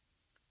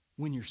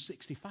when you're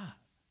 65.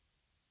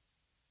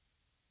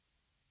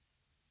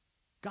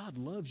 God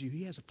loves you.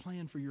 He has a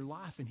plan for your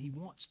life, and He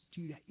wants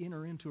you to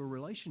enter into a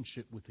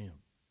relationship with Him.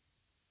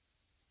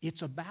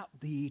 It's about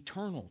the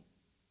eternal.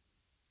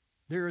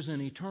 There is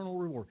an eternal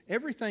reward.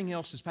 Everything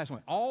else is passing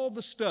away. All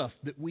the stuff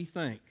that we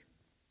think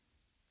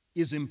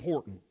is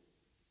important,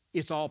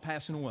 it's all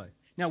passing away.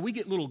 Now, we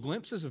get little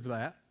glimpses of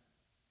that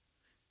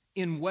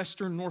in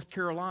western North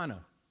Carolina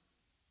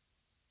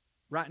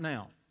right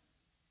now.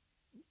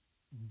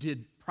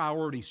 Did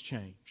priorities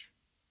change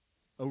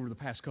over the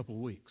past couple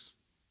of weeks?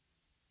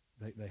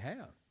 They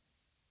have.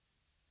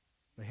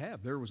 They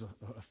have. There was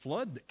a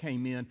flood that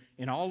came in,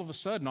 and all of a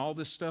sudden, all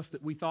this stuff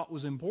that we thought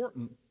was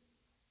important,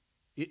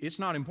 it's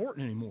not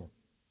important anymore.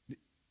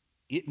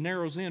 It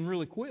narrows in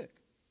really quick.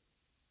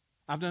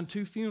 I've done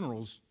 2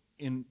 funerals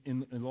in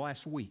the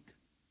last week.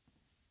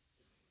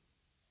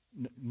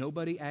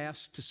 Nobody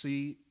asked to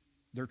see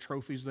their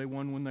trophies they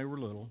won when they were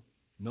little.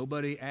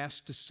 Nobody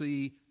asked to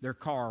see their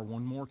car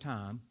one more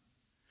time.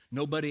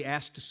 Nobody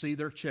asked to see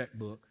their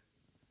checkbook.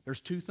 There's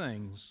 2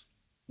 things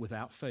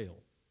without fail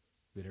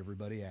that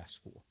everybody asks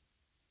for.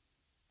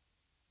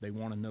 They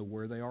want to know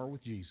where they are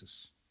with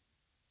Jesus,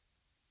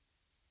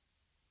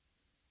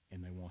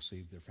 and they want to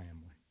see their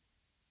family.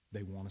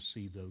 They want to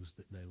see those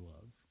that they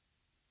love.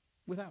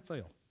 Without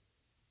fail.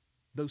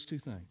 Those 2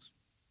 things.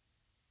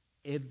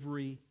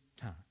 Every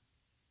time.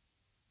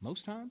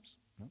 Most times?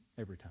 No,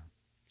 every time.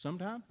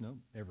 Sometimes? No,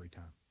 every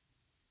time.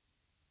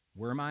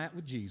 Where am I at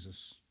with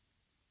Jesus?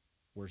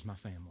 Where's my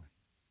family?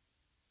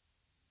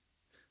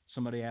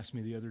 Somebody asked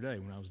me the other day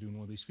when I was doing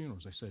one of these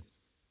funerals, they said,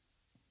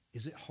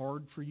 is it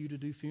hard for you to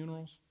do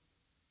funerals?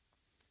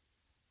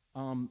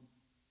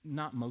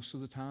 Not most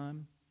of the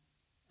time.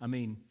 I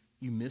mean,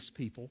 you miss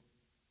people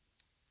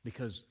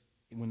because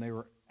when they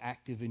were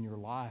active in your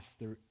life,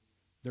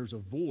 there's a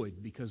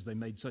void because they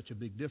made such a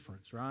big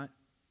difference, right?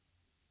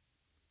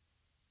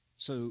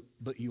 So,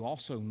 but you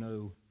also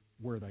know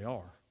where they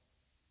are.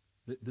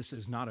 This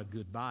is not a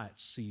goodbye,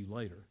 it's see you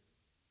later.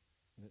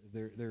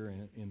 They're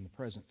in the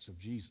presence of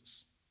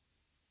Jesus.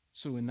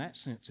 So in that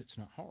sense, it's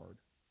not hard.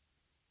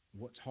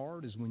 What's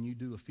hard is when you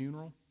do a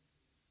funeral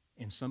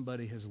and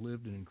somebody has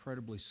lived an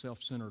incredibly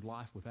self-centered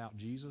life without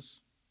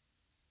Jesus,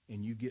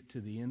 and you get to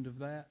the end of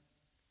that,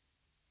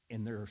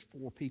 and there's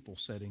 4 people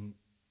sitting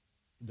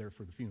there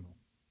for the funeral.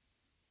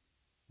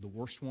 The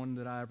worst one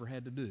that I ever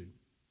had to do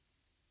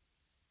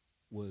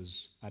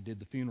was I did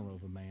the funeral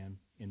of a man,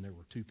 and there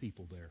were 2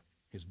 people there,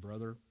 his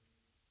brother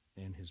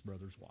and his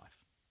brother's wife.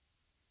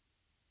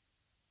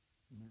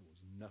 And there was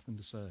nothing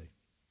to say.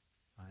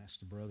 I asked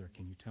the brother,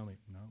 can you tell me?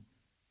 No.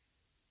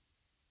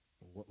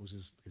 Well, what was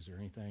his, is there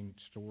anything,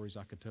 stories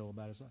I could tell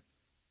about his life?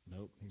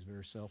 Nope, he's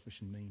very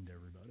selfish and mean to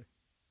everybody.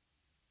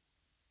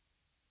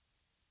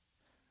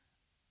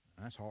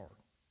 That's hard.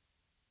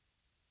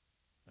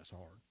 That's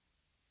hard.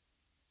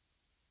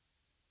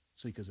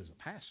 See, because as a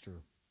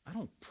pastor, I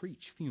don't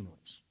preach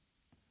funerals.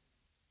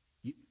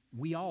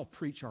 We all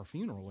preach our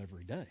funeral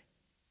every day.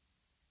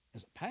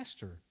 As a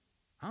pastor,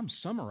 I'm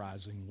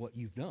summarizing what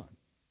you've done.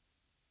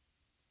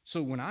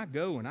 So when I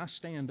go and I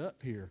stand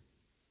up here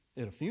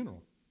at a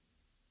funeral,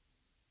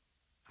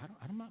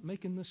 I'm not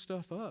making this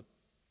stuff up.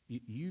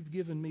 You've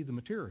given me the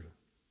material.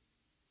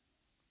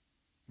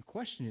 The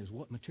question is,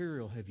 what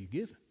material have you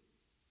given?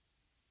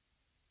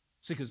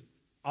 See, because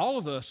all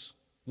of us,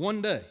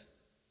 one day,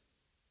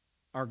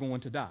 are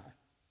going to die,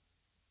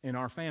 and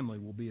our family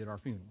will be at our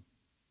funeral.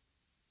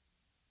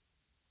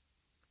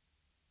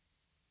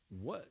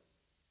 What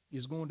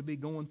is going to be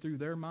going through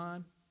their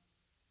mind,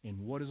 and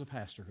what is a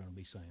pastor going to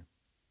be saying?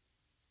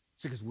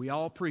 See, because we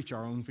all preach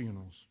our own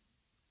funerals.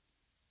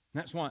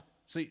 And that's why,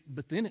 see,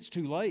 but then it's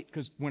too late,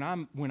 because when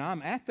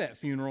I'm at that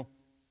funeral,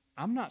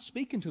 I'm not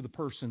speaking to the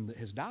person that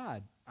has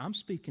died. I'm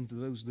speaking to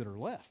those that are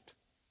left.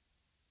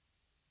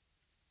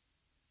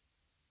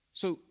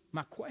 So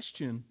my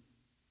question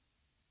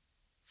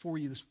for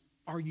you is,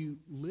 are you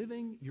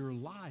living your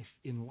life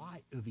in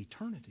light of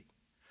eternity?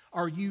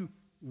 Are you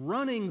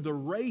running the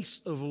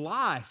race of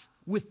life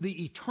with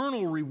the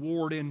eternal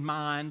reward in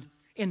mind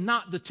and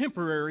not the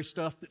temporary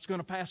stuff that's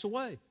going to pass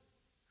away?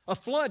 A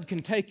flood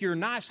can take your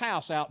nice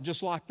house out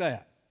just like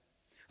that.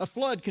 A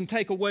flood can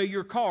take away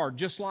your car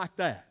just like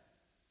that.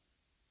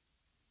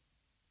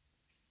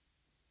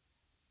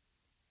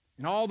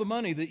 And all the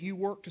money that you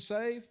work to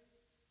save,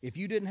 if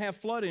you didn't have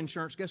flood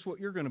insurance, guess what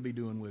you're going to be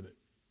doing with it?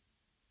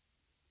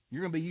 You're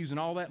going to be using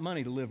all that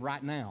money to live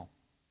right now.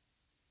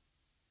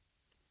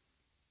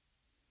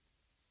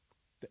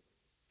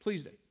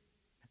 Please, I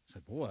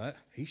said, boy,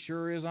 he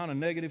sure is on a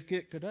negative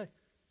kick today.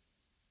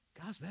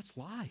 Guys, that's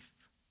life.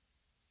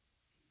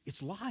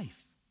 It's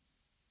life.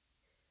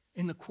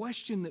 And the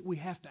question that we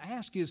have to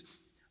ask is,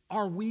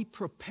 are we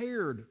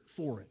prepared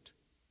for it?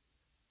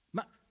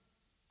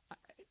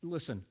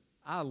 Listen,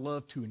 I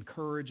love to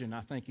encourage, and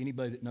I think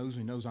anybody that knows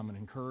me knows I'm an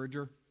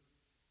encourager,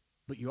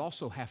 but you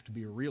also have to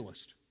be a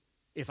realist.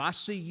 If I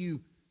see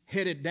you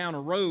headed down a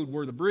road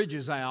where the bridge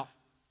is out,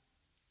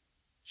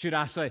 should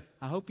I say,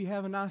 I hope you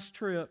have a nice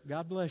trip,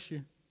 God bless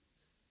you?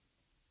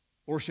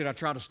 Or should I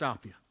try to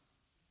stop you?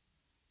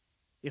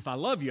 If I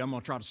love you, I'm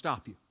going to try to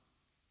stop you.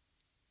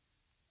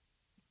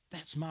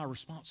 That's my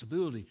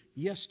responsibility.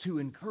 Yes, to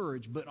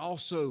encourage, but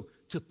also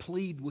to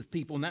plead with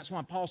people. And that's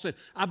why Paul said,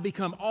 I've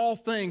become all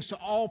things to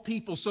all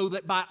people so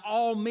that by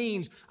all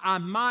means I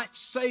might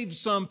save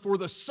some for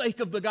the sake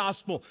of the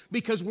gospel.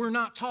 Because we're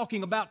not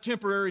talking about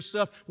temporary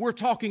stuff. We're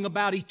talking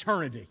about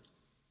eternity.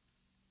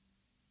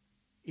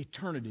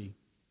 Eternity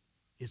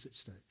is at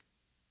stake.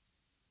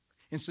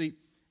 And see,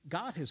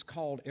 God has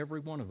called every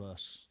one of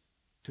us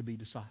to be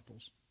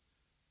disciples.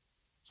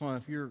 So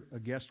if you're a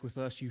guest with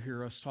us, you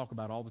hear us talk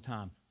about all the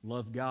time,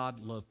 love God,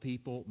 love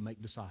people,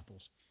 make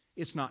disciples.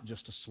 It's not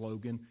just a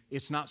slogan.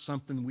 It's not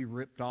something we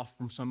ripped off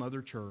from some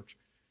other church.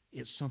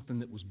 It's something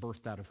that was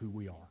birthed out of who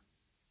we are.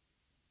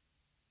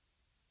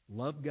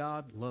 Love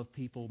God, love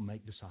people,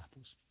 make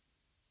disciples.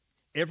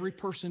 Every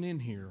person in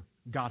here,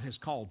 God has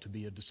called to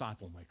be a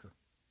disciple maker.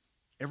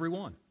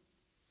 Everyone.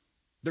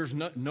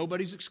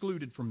 Nobody's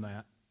excluded from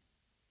that.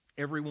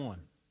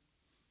 Everyone.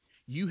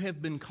 You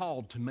have been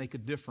called to make a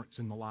difference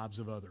in the lives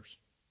of others.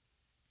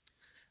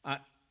 I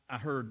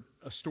heard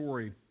a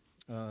story,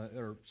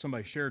 or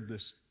somebody shared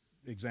this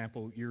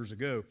example years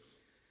ago.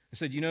 I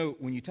said, you know,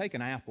 when you take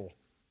an apple,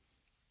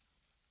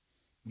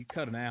 you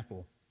cut an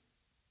apple,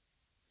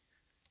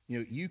 you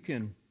know, you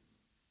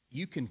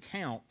can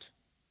count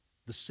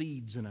the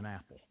seeds in an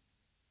apple,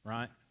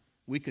 right?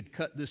 We could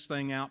cut this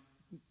thing out,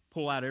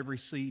 pull out every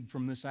seed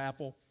from this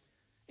apple,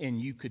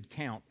 and you could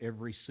count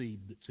every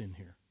seed that's in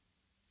here.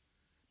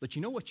 But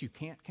you know what you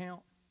can't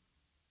count?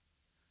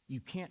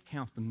 You can't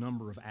count the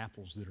number of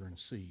apples that are in a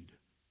seed.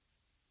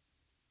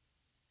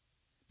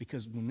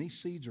 Because when these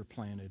seeds are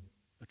planted,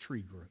 a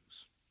tree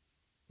grows.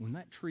 When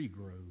that tree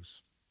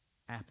grows,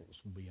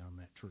 apples will be on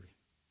that tree.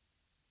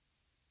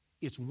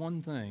 It's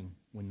one thing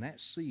when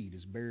that seed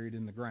is buried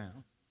in the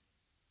ground,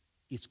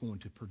 it's going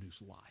to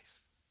produce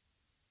life.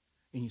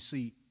 And you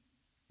see,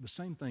 the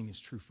same thing is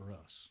true for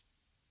us.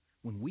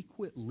 When we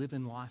quit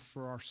living life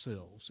for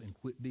ourselves and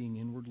quit being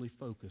inwardly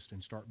focused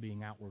and start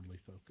being outwardly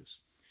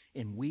focused,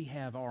 and we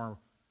have our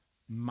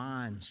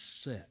mind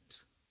set,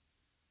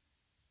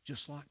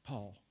 just like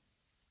Paul,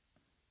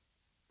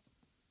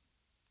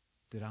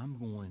 that I'm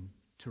going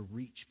to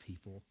reach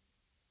people,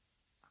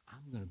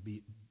 I'm going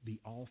to be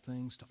all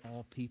things to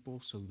all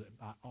people so that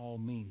by all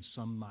means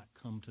some might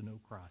come to know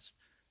Christ,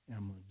 and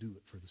I'm going to do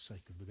it for the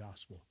sake of the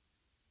gospel.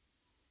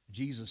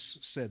 Jesus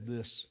said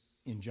this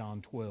in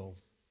John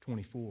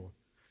 12:24.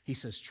 He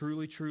says,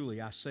 truly,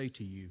 truly, I say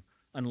to you,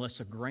 unless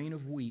a grain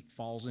of wheat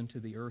falls into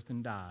the earth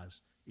and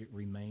dies, it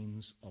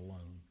remains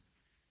alone.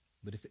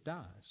 But if it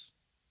dies,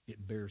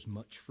 it bears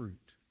much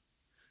fruit.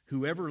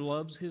 Whoever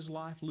loves his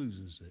life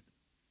loses it,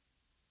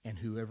 and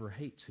whoever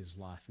hates his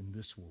life in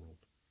this world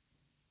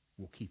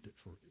will keep it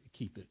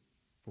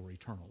for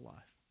eternal life.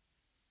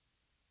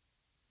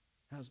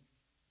 How's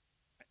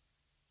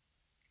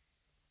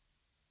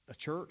a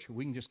church,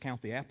 we can just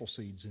count the apple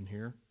seeds in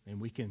here, and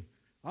we can,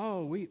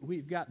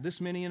 we've got this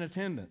many in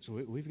attendance.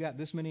 We've got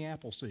this many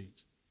apple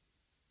seeds.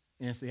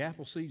 And if the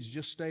apple seeds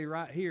just stay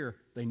right here,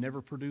 they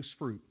never produce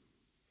fruit.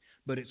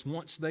 But it's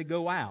once they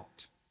go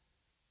out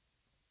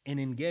and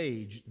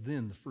engage,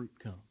 then the fruit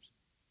comes.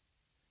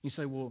 You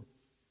say, well,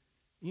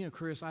 you know,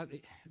 Chris,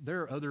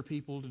 there are other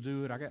people to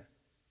do it.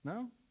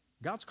 No,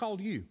 God's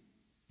called you.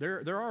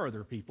 There are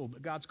other people,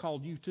 but God's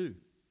called you too.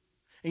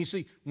 And you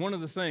see, one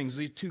of the things,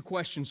 these two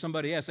questions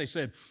somebody asked, they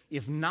said,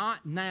 if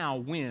not now,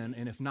 when?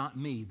 And if not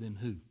me, then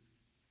who?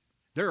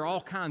 There are all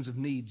kinds of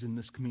needs in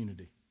this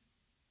community.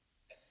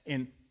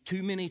 And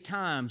too many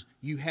times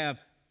you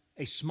have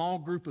a small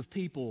group of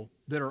people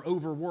that are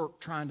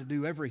overworked trying to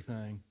do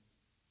everything.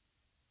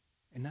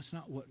 And that's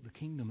not what the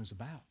kingdom is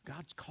about.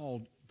 God's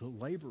called the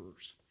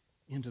laborers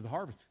into the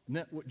harvest. Isn't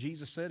that what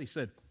Jesus said? He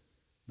said,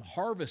 the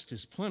harvest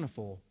is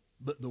plentiful,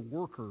 but the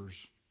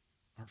workers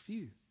are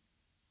few.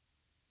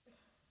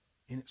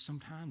 And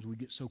sometimes we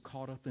get so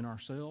caught up in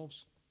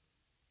ourselves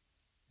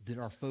that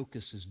our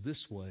focus is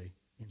this way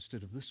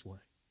instead of this way.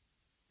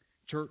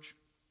 Church,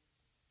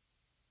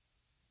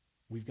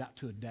 we've got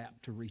to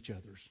adapt to reach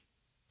others.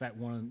 In fact,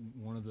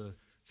 one of the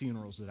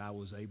funerals that I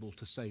was able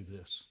to say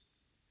this.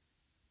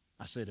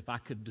 I said, if I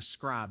could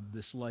describe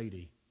this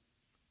lady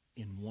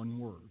in one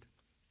word,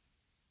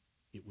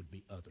 it would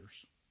be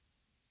others.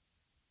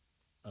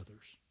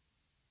 Others.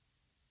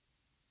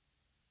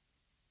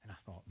 I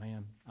thought,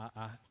 man,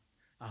 I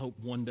hope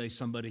one day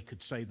somebody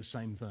could say the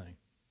same thing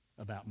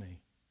about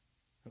me.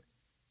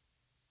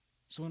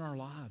 So in our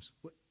lives,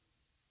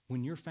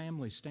 when your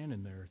family's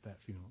standing there at that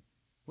funeral,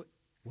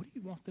 what do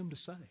you want them to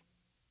say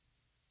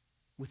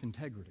with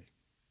integrity?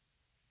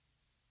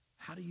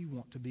 How do you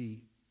want to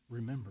be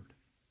remembered?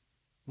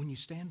 When you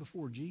stand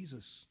before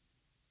Jesus,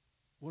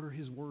 what are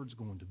his words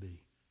going to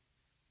be?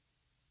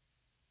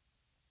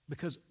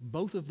 Because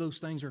both of those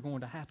things are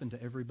going to happen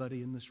to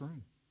everybody in this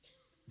room.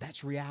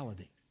 That's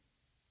reality.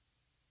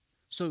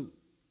 So,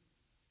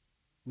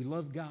 we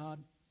love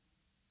God,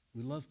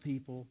 we love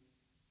people,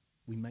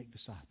 we make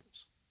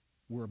disciples.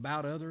 We're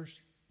about others.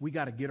 We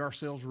got to get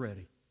ourselves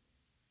ready.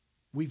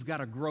 We've got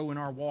to grow in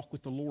our walk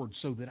with the Lord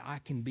so that I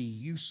can be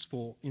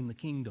useful in the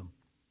kingdom.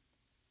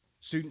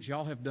 Students,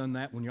 y'all have done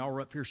that when y'all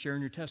were up here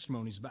sharing your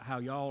testimonies about how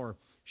y'all are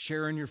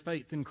sharing your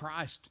faith in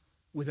Christ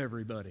with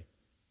everybody.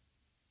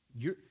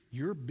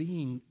 You're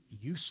being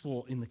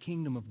useful in the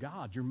kingdom of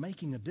God. You're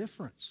making a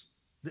difference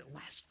that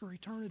lasts for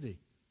eternity.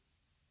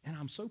 And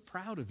I'm so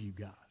proud of you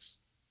guys.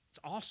 It's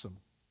awesome.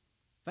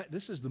 In fact,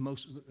 this is the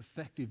most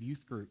effective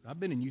youth group. I've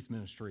been in youth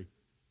ministry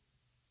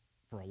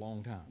for a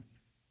long time.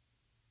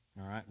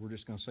 All right? We're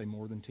just going to say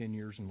more than 10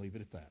 years and leave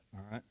it at that.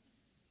 All right?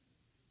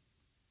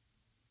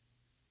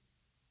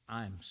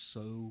 I am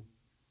so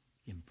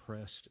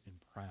impressed and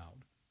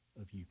proud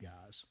of you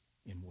guys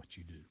in what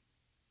you do.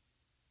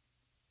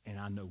 And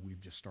I know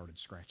we've just started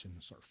scratching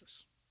the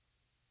surface.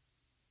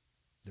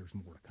 There's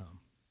more to come.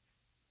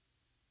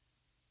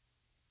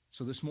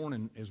 So this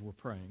morning, as we're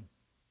praying,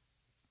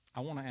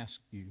 I want to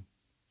ask you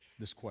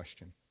this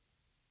question.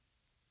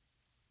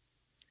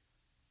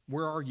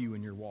 Where are you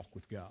in your walk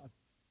with God?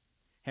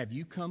 Have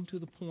you come to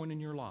the point in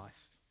your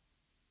life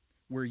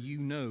where you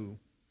know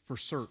for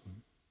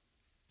certain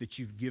that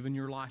you've given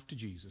your life to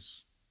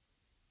Jesus?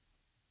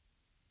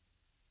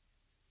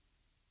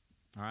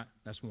 All right,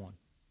 that's one.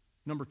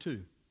 Number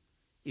two,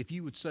 if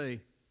you would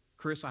say,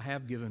 Chris, I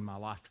have given my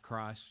life to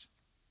Christ,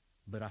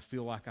 but I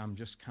feel like I'm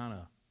just kind of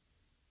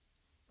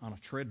on a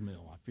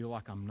treadmill. I feel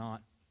like I'm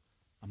not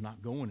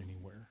going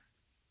anywhere.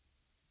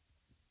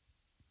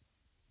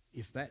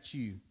 If that's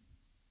you,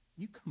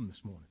 you come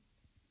this morning.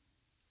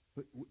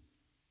 But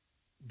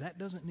that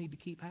doesn't need to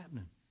keep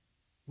happening.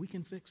 We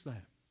can fix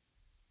that.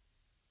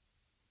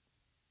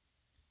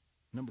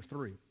 Number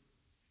three,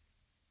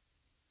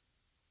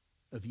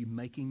 of you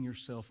making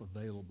yourself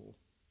available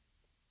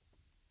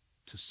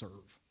to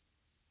serve.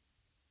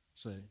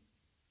 Say,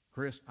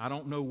 Chris, I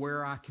don't know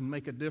where I can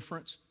make a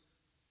difference,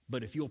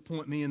 but if you'll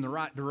point me in the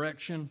right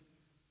direction,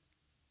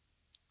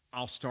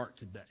 I'll start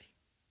today,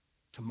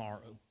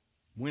 tomorrow,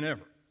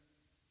 whenever.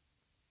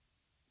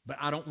 But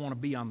I don't want to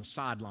be on the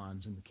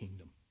sidelines in the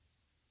kingdom.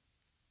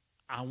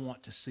 I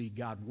want to see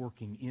God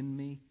working in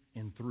me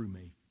and through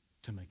me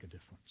to make a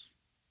difference.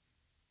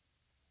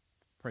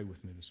 Pray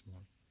with me this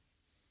morning.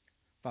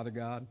 Father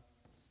God,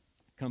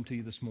 come to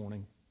you this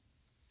morning.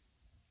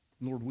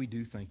 Lord, we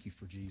do thank you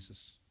for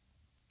Jesus.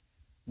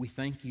 We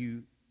thank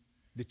you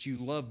that you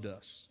loved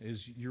us,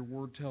 as your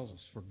word tells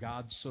us, for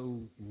God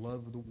so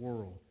loved the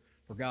world,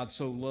 for God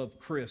so loved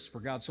Chris, for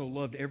God so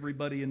loved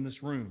everybody in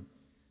this room,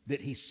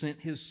 that he sent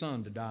his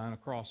son to die on a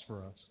cross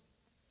for us.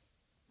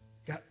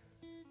 God,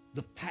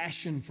 the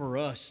passion for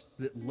us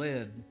that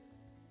led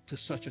to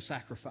such a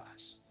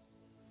sacrifice.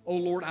 Oh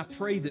Lord, I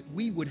pray that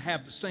we would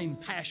have the same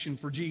passion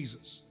for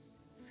Jesus.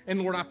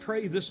 And Lord, I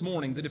pray this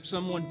morning that if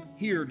someone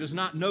here does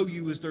not know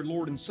you as their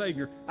Lord and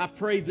Savior, I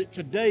pray that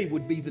today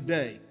would be the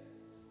day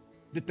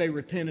that they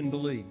repent and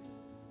believe.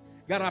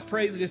 God, I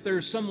pray that if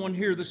there's someone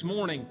here this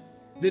morning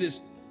that has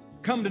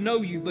come to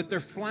know you, but they're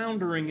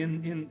floundering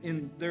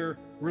in their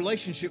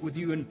relationship with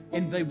you,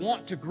 and they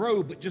want to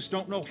grow but just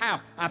don't know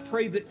how, I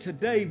pray that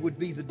today would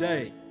be the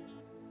day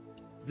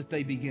that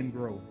they begin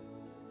growing.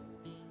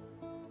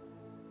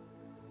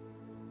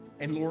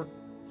 And Lord,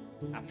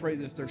 I pray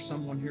that if there's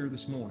someone here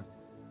this morning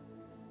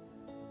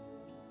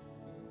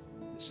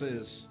that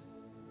says,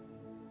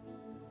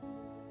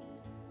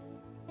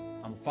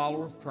 I'm a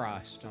follower of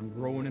Christ, I'm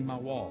growing in my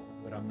walk,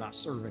 but I'm not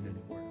serving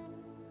anywhere,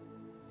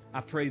 I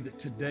pray that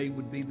today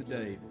would be the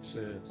day that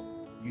says,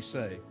 you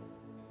say,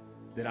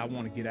 that I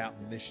want to get out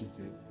in the mission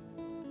field.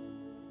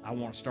 I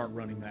want to start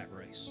running that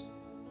race.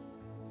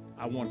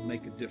 I want to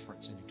make a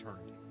difference in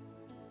eternity.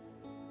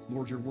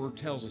 Lord, your word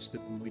tells us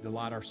that when we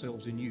delight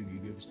ourselves in you, you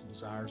give us the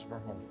desires of our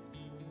heart.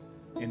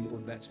 And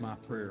Lord, that's my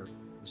prayer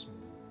this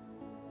morning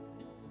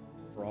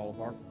for all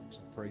of our folks.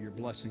 I pray your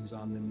blessings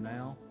on them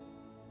now,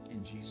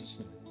 in Jesus'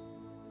 name.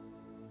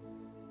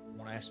 I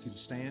want to ask you to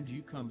stand.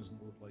 You come as the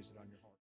Lord lays it on your heart.